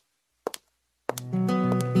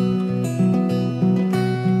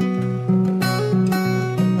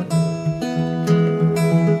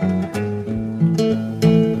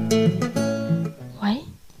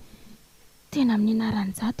tena amin'ny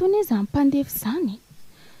anaranjato ane za mmpandefy zany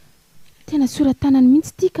tena soratanany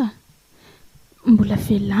mihitsy ty ka mbola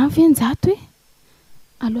velany ve njato hoe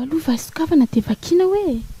alohalova sokafana de vakina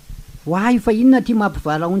hoe hoay fa inona ty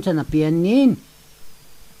mampivala-ontsana be aneny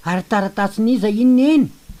ary taratasiniza inona eny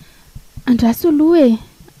andraso aloha e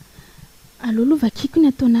alohalova kiko ny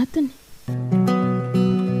atao anatiny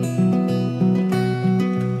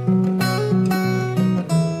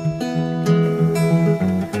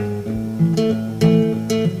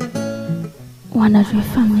ho anareo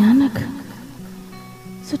efa mianaka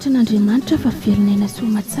saotra n'Andriamanitra fa velona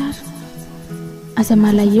soma tsara aza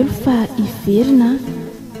malahelo fa iverina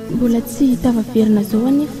mbola tsy tavaverina zao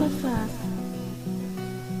anefa fa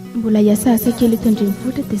mbola hiasasa kely eto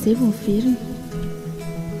andrenivohitra de zay vao miverina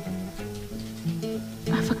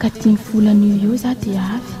afaka 10 volana eo za de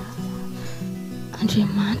avy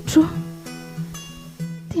Andriamanitra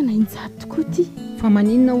tena injato tokoa ty fa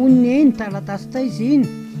maninona oniny eny taratasy taizy iny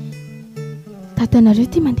dadanareo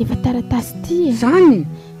ty mandefa taratasy ty e zany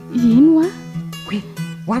ino a hoe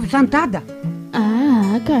ho avy zany dada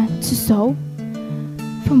ka tsy zao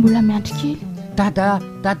fa mbola miandry kely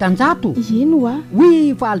dadanjato ino a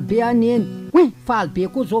oy falybe any eny hoe falybe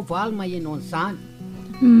koa zao valy maheno an'izany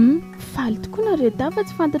faly tokoa nareo da fa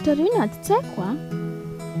tsy fantatrareo ny ady tsy haiko a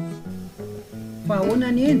fa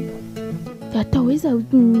ahoanany eny de atao hoe za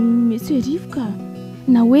mesy rivoka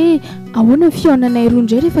na hoe ahoana ny fionanay roa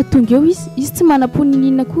indray rehefa tonga eo izy tsy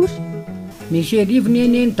manam-poninina akory misy arivony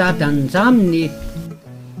eny eny dadanjaminy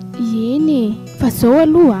eny fa zao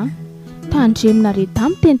aloha tandreminareo da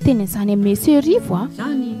miteniteny zany amin'ny mesy arivo a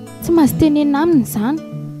zany tsy mahazo tenena aminy zany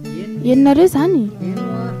eninareo zany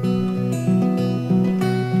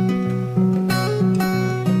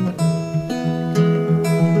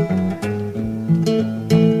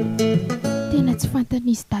tena tsy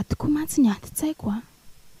fantanisy daty koa mantsy ny adi-tsaiko a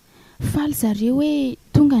faly zareo hoe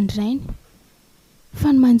tonga ndrainy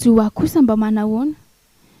fa ny manjoa kosa mba manahoana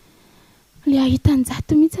le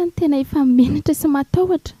ahitanjato mihitsy any tena efa menatra sy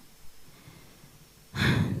matahotra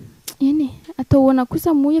eny atao hoana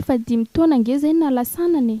kosa moa efa 5 taona nge zay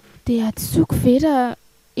nalasanany de Hadisoako vera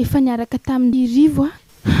efa niaraka tamin'ny rivo a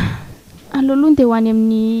aloaloha de ho any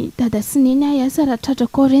amin'ny dada sineny ahy asa raha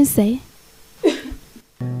tratrako reny zay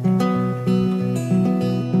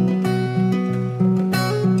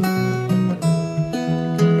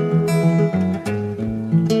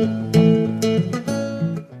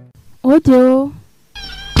odio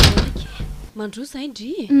mandro zay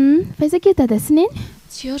ndry faizake dada sineny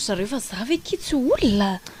tsy ôry zareo fa za ve ki tsy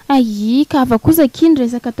olona ai ka ava kosa kiny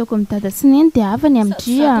resaka ataoko amin'ny dada sineny de avany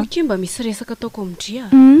amindria ki mba misy resaka ataoko amindria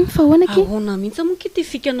fa ahoana ke ahoana mihitsy moa ki ty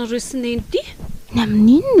fikanareo sineny ty ny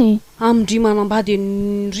amin'inona e amindry manambady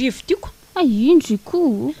nyrivo tiako indry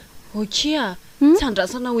koa okea tsy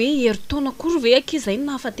andrasana hoe heritaona kory ve aky zay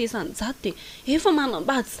nahafatesany jaty de efa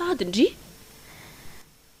manambady sady ndry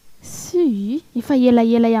sy efa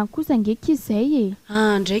elaela ihany kosa ngeky izay e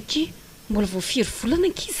ndraiky mbola voafiry volana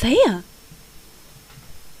aky zay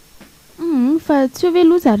fa tsy hoe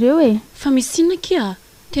loha zareo e fa misy inona aky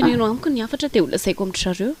teneno amiko ny afatra de olazaiko amindry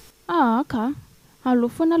zareo ka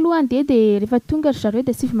aloha foana aloha andeha de rehefa tonga ry zareo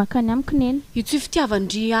de sivy makany amiko neny io tsy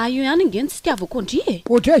fitiavandry io ihany ingeny tsy tiavako andry e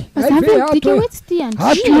ohatray mazavy dika hoe tsy tia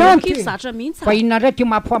kiry zatra mihitsy fa inona ndray ty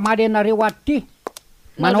mampifamaly anareo aty ty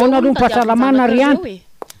manao nareo fahasalamana ry any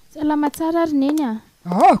salama tsara ary neny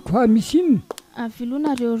koa misy inona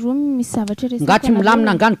vilonareo roa misy zavatra nga tsy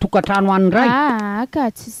milamina angany tokantrano anyray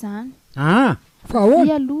ka tsy zany fa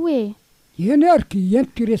ahoana aloha e eny ary ky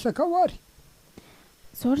entiky resaka ao ary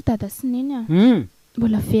zao ry dada sy neny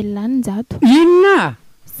mbola velona any njato inona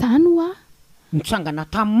zany ho mitsangana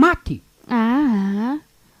tamy maty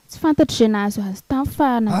tsy fantatry zay nahazo azy tamy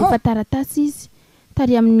fa nandefa taratasy izy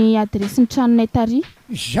tary amin'ny adresy ny tranonay tary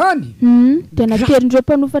zany de naterindreo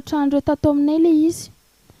mpanofa tranondreo tato aminay le izy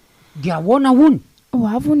de ahoana hony ho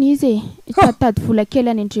avony izy tatady vola kely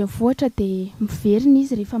any andrenivohatra de miveriny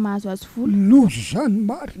izy rehefa mahazo azy vola lozy zany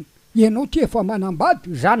marina ianao ty efa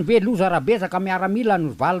manambady zany ve loza rabezaka miaramila ny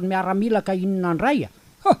valy miaramila ka inona ndray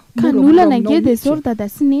ka nolana nge de zao ry dada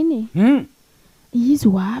sy neny izy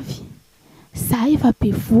ho avy za efa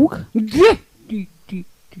be voka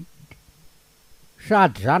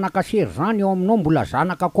sady zanaka serzany eo aminao mbola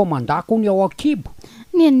zanaka komandako ny ao akibo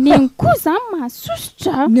neneny koa zany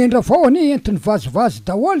mahasosotra nendra vao ane entiny vazivazy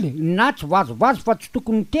daholy na tsy vazivazy fa tsy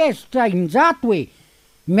tokony tezitra injato hoe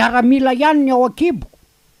miaramila ihany ny ao akibo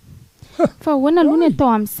fa hoana aloha ny atao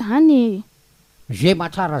am'izany zay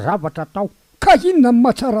mahatsara zavatra atao ka inona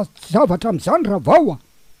mahatsara zavatra am'izany raha vao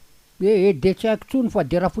de tsy haiko tsony fa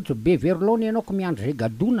de raha fotsy be verolona ianao ko miandro zay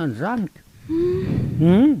gadonany zanyka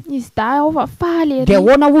izy da ao fa faly de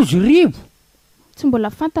ahoana ozy rivo tsy mbola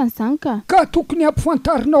fantany zany ka tokony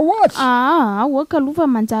ampifantarinao azy oaka aloha fa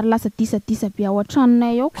manjary lasa disadisa be ao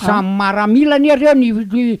an-tranonay ao ka samy maramila ny areo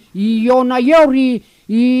ny eona eo ry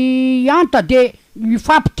anta de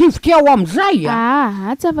mifampitifika ao am'izay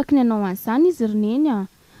tsy afaka ny anao an'izany izy roneny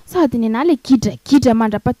sady ny ana le gidragidra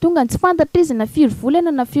mandra-patonga tsy fantatra izy na firy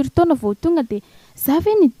volana na firy taona vao tonga de za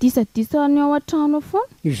ve ny disadisa ny ao an-trano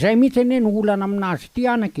foana izay mihitsy ane ny olana aminazy ty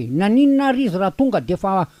anaky naninona ary izy raha tonga de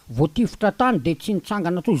fa voatifitra tany de tsy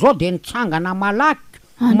nitsangana to zao de nitsangana malaky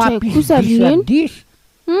mampisadisa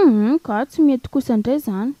ka tsy mety kosa indray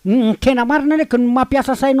zany tena marina ndraiky ny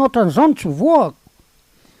mampiasa saina ohatran'izao ny tsy voako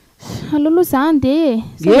aloaloha zany de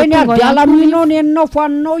eny ary de alaminao ny eninao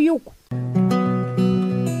faninao ioko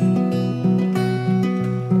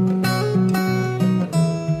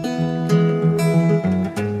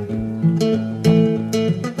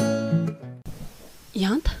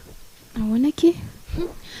ianta ahoana ke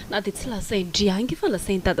na de tsy lazaindry angy fa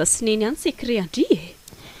lazainy dada sineny any sekre andry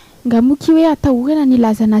nga moky hoe atahorana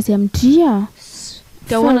nilazana azy amindry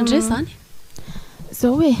de ahoana indray zany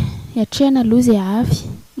zao hoe hiatrehana aloha zay avy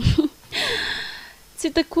tsy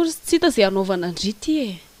hitakory tsy hita zay anaovana andry ty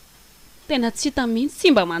tena tsy hita mihitsy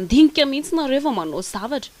tsy mba mandinika mihitsy nareo efa manao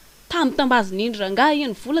zavatra tambaziny indry rangahy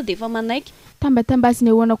iny vola de efa manaiky tambatambaziny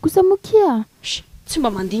ahoana kosa moky tsy mba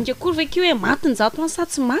mandinika kory ve ke hoe maty ny jato any sa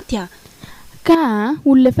tsy maty ka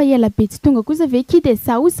olona efa ela be tsy tonga kosa ve ki de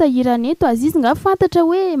za ho sahirana eto azy izy nga fantatra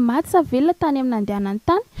hoe maty sa velona tany amin'ny andehanany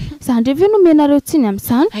tany zany ndre ve nomenareo tsiny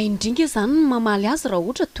amin'izany indringa zany ny mamaly azy raha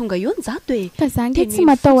ohatra tonga eo ny jato ka zany ke tsy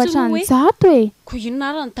matahotra ny jato ko inona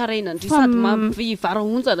ara ny taraina andry sady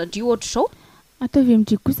mampivaraonjana andry ohatra zao ataovy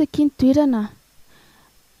amindry kosa ki ny toerana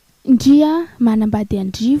indria manambady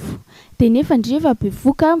andrivo de nefa ndry efa be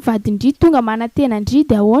voka mivadindry tonga manantena andry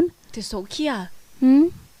de ahoana de zao kia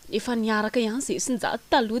efa niaraka ihany zay sy njato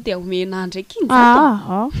taloha de omena ndraiky iny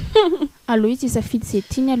jato aloha izy isafidy zay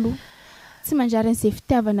tiany aloha tsy manjary an'izay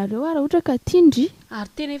fitiavanareo raha ohatra ka tiandry ary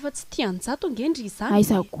tena efa tsy tiany jato angendry izany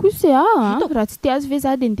iza kosa raha tsy tia azy ve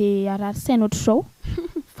za de ndeha arary saina ohatr' zao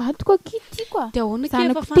vadiko aki ty koa de ahoana ke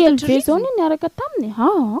zanako telo ve zao ny niaraka taminy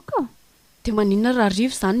ka de maninona raha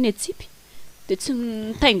rivo zany ny atsipy de tsy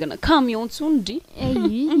mitaingana camion ntsony ndry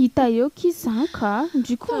hita eo ki zany ka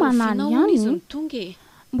ndry koa manany ihany izy nitonga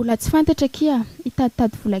mbola tsy fantatra kia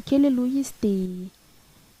hitaditady vola kely aloha izy de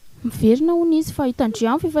miverina hony izy fa hitandry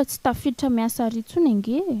any fa tsy tafiditra miasa ritsony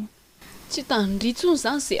ange tsy hitandritsony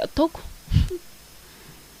zany zay ataoko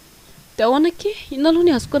de ahoana ke ina aloha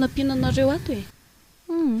ny azoko anampinanareo ato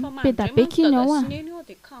pedabeky iny ao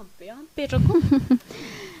de kambe mipetrako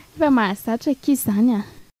efa mahazatra ki zany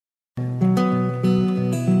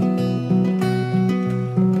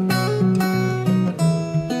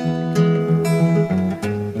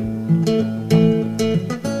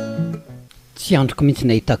tsy androko mihitsy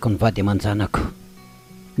nahitako ny vady aman-janako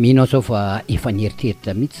mihinao zao fa efa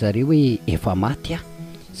nieritreritra mihitsy zareo hoe efa maty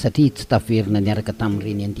satria tsy taverina niaraka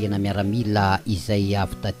tamin'ireny andehana miaramila izay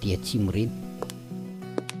avy taty atsimo reny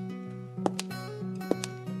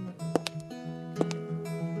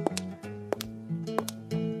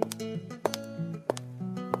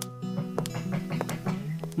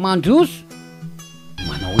mandroso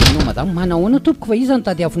manao ianao madamo manao ana tompoko fa iza ny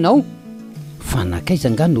tady avinao fa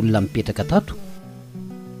nakaizanga ny olona mipetraka tato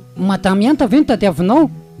madamy anta ve ny tady avinao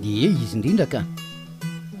izy indrindra ka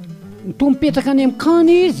to mipetraka any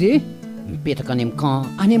amikany izy mipetraka any amikan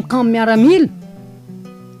any amikan miaramila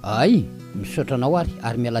ay misaotranao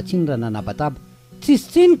ary mialatsiny raha nanabataba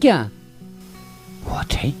tsisy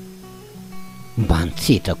ohatray mba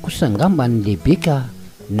nitsetra kosa ngamba ny lehibe ka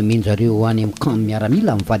nomenjareo any amikan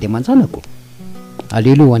miaramila mivady aman-janako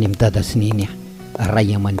aleoloha any amin'ny dada sineny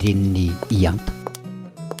ray aman-dreniny ianta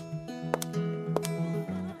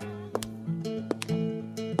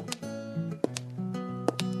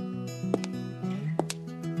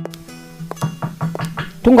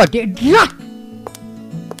tonga de dra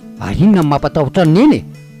ary inona mampatahotra neny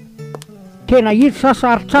tena izy sa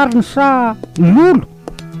saritsariny sa lolo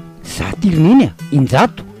za tirineny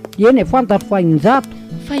injato eny fantaro fa injato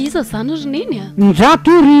fa iza zany roneny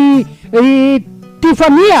injato ry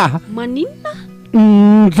Tifania maninona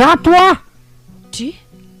injato dry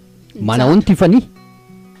manao ny Tifania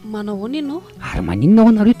manahoana ianao ary maninona ao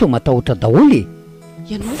anareo to matahotra daholo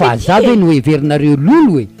ianao fa za ve no heverinareo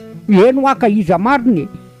lolo eno aka iza mariny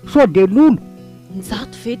so de lolo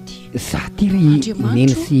njato vety za tiry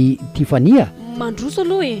neny sy Tifania mandroso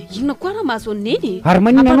aloha inona koa raha mahazo aneny ary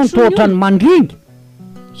maninona anao nitohatra ny mandringy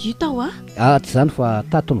hita ho tsy zany fa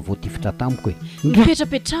tatony voatifitra tamiko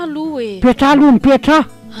mipetrapetra aloha petra aloha mipetra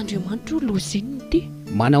andriamanitra lo zeniny ty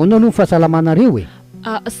manaona aloha fahasalamanareo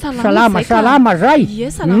salama zay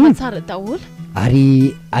ie salama tsara daholo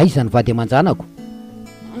ary aiza ny vady aman-janako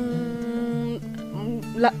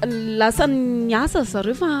lasa ny asa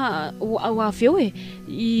zareo fa avy eo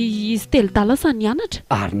izy telodala sa nianatra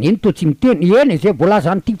ary neny to tsy miteny eny zay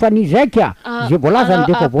voalaza ny Tifania zay ka zay voalazany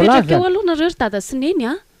defa voalaza petrakeo aloha nareo ry dada sineny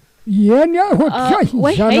eny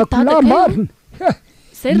ohatray zanako la marina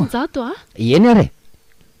zay rinjato eny ary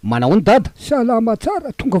manao ny dada salama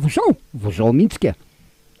tsara tonga vozao mihitsy ka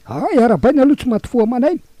ay arabainy aloha tsy matofoa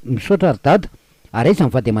manay misaotra ry dada ary aiza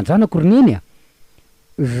mivady aman-janako roneny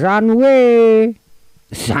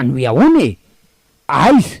zany hoe ahoana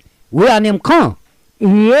aiza hoe any amin'ny camp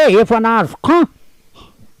efa nahazo camp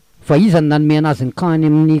fa iza ny nanome anazy ny camp any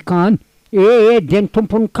amin'ny camp any de ny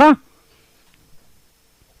tompony camp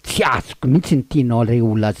tsy azoko mihitsy ny tianao le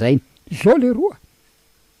olona zay zao le roa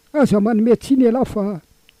aza manome tsiny ela fa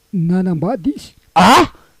nanambady izy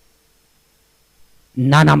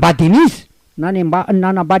nanambady anizy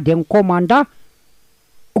nanambady any commanda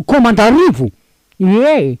rivo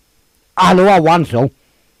aloha hoany zao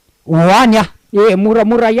hoany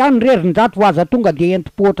moramora ihany rerinjato ho aza tonga de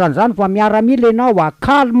enti-pohatra an'izany fa miaramila ianao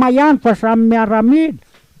akalma ihany fa samy miaramila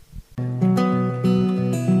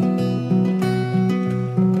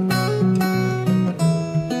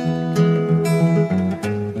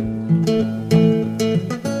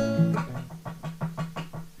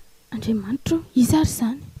andriamanitro izy ary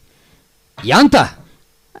zany ianta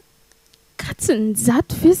ka tsy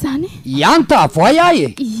nijato ve zany ianta voay ahy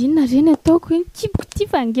inona reny ataoko hoe kiboko ty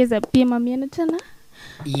fa angeza be mamenatra ana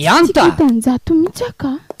ianta tsy hita nijato mihitsy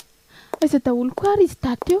aka aiza daholo koa ary izy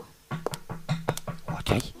tato eo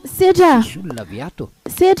ohatray sedra isy olona ve ato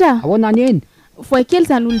sedra ahoana any eny voakely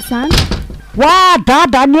zany olo zany hoa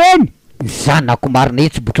dada any eny ny zanako marina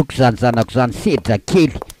etsy botroko zany zanako zany sedra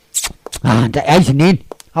kely andray aizy neny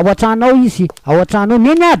ao an-tranao izy ao an-tranao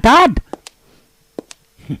neny dada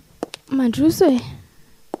mandroso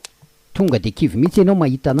tonga de kivy mihitsy ianao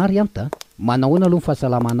mahita anary anta manahoana aloha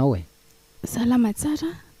fahasalamanao salama tsara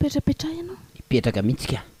petrapetra ianao ipetraka mihitsy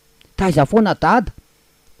ka taiza foana dada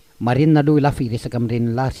marenina aloha ilafa iresaka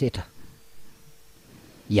amin'ireny lary setra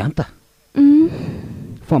ianta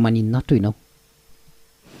fa maninona to ianao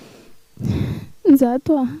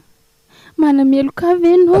njato manamelo ka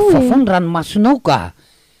ve enao fa fony ranomasonao ka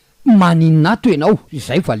maninona to ianao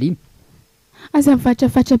izay valimy aza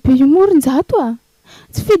mivatravatra be io moron-jato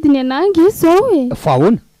tsy fidiny anangy izy zao fa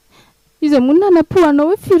ahoana izy moa nanapohanao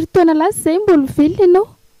hoe firitoana lasy zay mbola velona ianao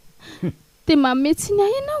de mametsy ny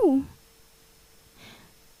ahy ianao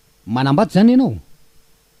manambaty zany ianao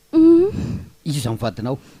iza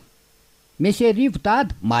mivadinao mese rivo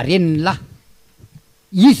dada mareniny lahy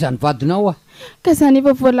iza ny vadinao ka zany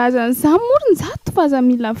efa voalazany za moron-jato fa aza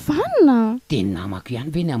mila vanina de namako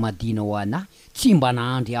ihany ve ny amadinao anahy tsy mba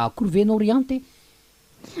nahandry akory venao riante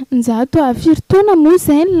njato firitoana moa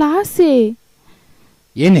zay ny lasy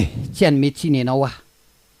eny tsy hanome tsiny ianao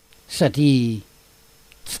satria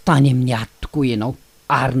tsy tany amin'ny ady tokoa ianao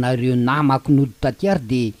ary nareo namako nody taty ary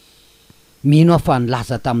de mino fa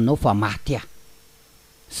nilaza taminao fa maty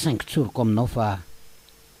saingy tsoroko aminao fa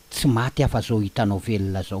tsy maty fa zao hitanao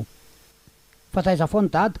velona zao fa taiza foa ny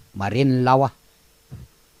dady mareny lao ah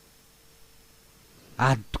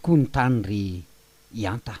ady tokoa ny tany ry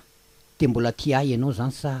ianta de mbola tia ahy ianao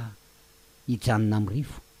zany sa hijanona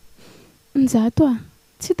am'rivo njato a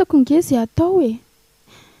tsy hitako ngezy atao e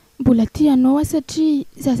mbola tianao a satria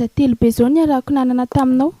zaza telo be zao ny arahako nanana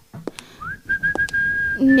taminao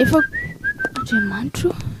nefa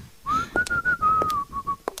andriamanitro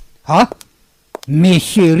ha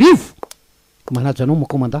monsieur rivo manaja anao mon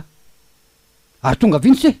commandant ary tonga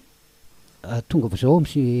vintsy tonga vazao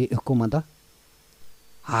monsieur commandant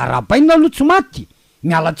arabaina aloha tsy maty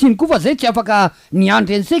miala tsiny koa fa zay tsy afaka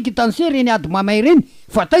niandry anseky tansy reny ady mamay reny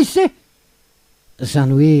fa taise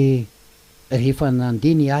zany hoe rehefa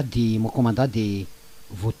nandeha ny ady mon commandant de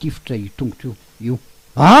voatifotra io tongotro io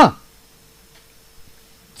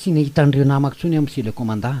tsy nahita an'ireo namako tsony a monsieur le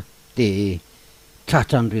commandant de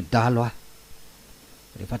tratra an'ireo dalo ah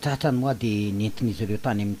rehefa tratrany moa de nentin'izy ireo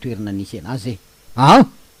tany amin'ny toerana nisy anazy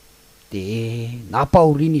de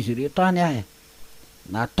nampahoriana izy ireo tany ah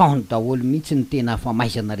nataony daholo mihitsy ny tena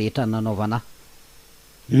famaizana rehetra nanaovana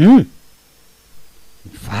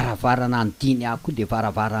varavarana andiny ah koa de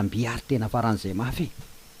varavaramby ary tena faran'izay mafy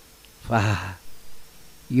fa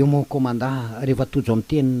io mon commandant rehefa tojo amin'ny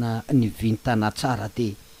tenina ny vintana tsara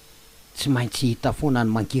de tsy maintsy hita foana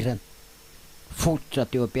ny mangirana fototra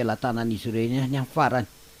teo am-pialatanan'izy ireo ny any amin'ny farany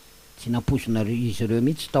tsy nampozona izy ireo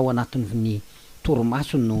mihitsy tao anatin'ny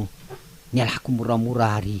torimaso no ny alako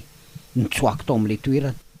moramora ary nitsoako tao am'le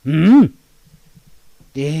toerana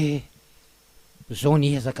de zao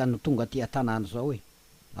niezaka no tonga ty tanàna zao e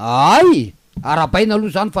ay arabaina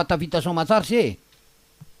aloha zany fa tavita somatsara se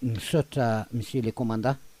misaotra monsieur le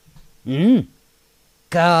commandant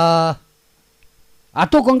ka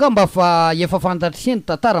ataoko angamba fa efa fantatry se ny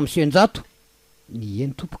tantara monsieur Njato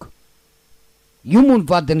eny tompoko io moa ny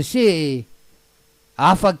vadiny se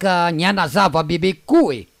afaka nianazava bebe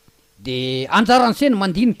koa e de anjarany se ny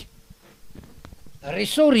mandinika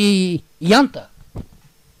resory ianta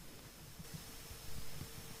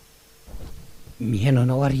mihaino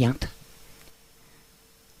anao ary ianta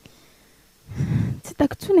tsy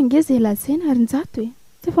tako tsony ngeza elazena ary njato e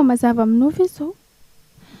tsy efa mazava aminao ve zao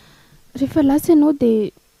rehefa lasa ianao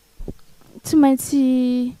de tsy maintsy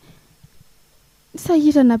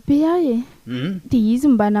sahirana be ahy e de izy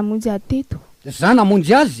mba namonjy ateto za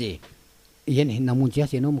namonjy azy eny namonjy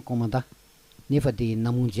azy ianao mon commandant nefa de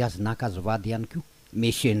namonjy azy nakazo vady ihany koa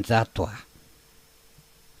monsieur Njato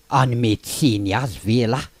anometsiny azy ve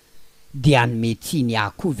lah de anometsiny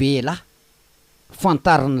ah koa ve lah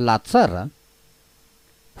fantariny la tsara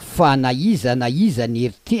fa na iza ny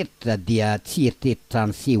eritreritra dia tsy eritreritra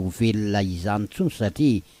anseho velona izany tsony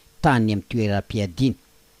satria tany amin'ny toeram-piadiana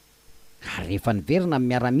ary rehefa niverina amin'ny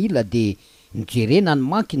miaramila de nijerena ny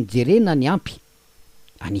manky nijerena ny ampy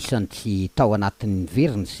anisany tsy tao anatin'ny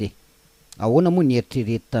veriny se ahoana moa ny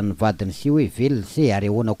eritreretina ny vadiny se hoe velona se ary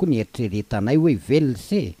ahoana koa ny eritreretanay hoe velona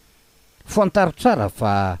se fantaro tsara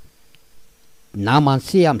fa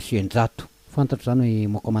namanse a monsieur Njato fantatro zany hoe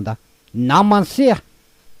mon commandant namanse a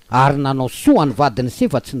ary nanao soa ny vadiny se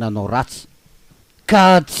fa tsy nanao ratsy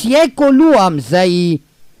ka tsy haiko aloha am'izay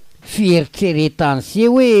fieritreretany se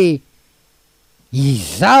hoe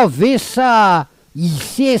iza ve sa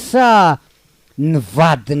ise sa ny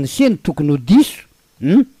vadiny se ny tokony ho diso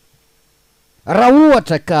raha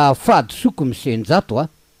ohatra ka fadisoko monsieur Njato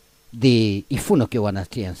de ifonako eo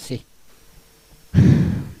anatreany se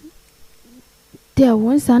de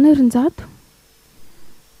ahoany zany ry Njato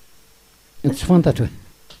tsy fantatro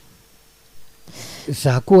e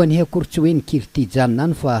za koa ny akory tsy hoe nikirity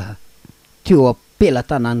janonany fa teo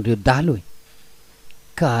ampelatanan'ireo dalo e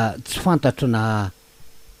ka tsy fantatro na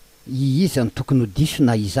iiza ny tokony ho diso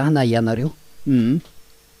na izana ianareo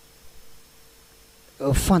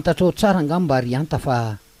fantatro tsara angamba ary anta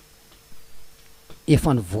fa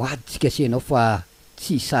efa nivoaditsika senao fa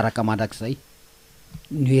tsy saraka mandrak'izay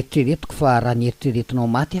ny eritreretiko fa raha ny eritreretinao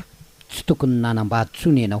maty a tsy tokony nanambady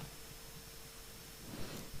tsony ianao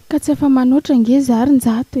ka tsy efa manoatra ngeza ary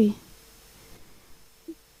Njato e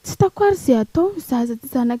tsy tako ary zay atao zaza ty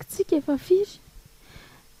zanakitsika efa firy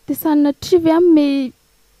de sanina trivy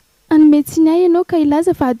anometsiny ahy ianao ka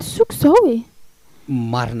ilaza fa adisoko zao e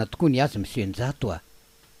marina tokoa ny azy monsieur Njato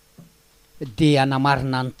de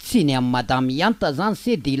anamarina ny tsiny amin'ny madame Ianta zany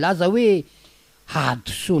se de ilaza hoe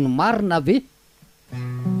hadisony marina ve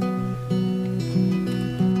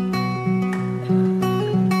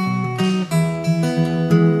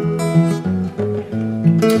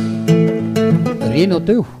reno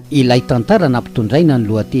teo ilay tantara nampitondraina ny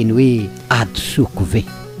lohateny hoe adisoko ve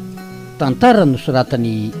tantara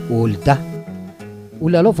nosoratany olda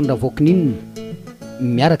olalaoviny raha voakininina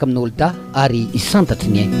miaraka amin'olda ary isantatry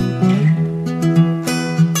ny ainy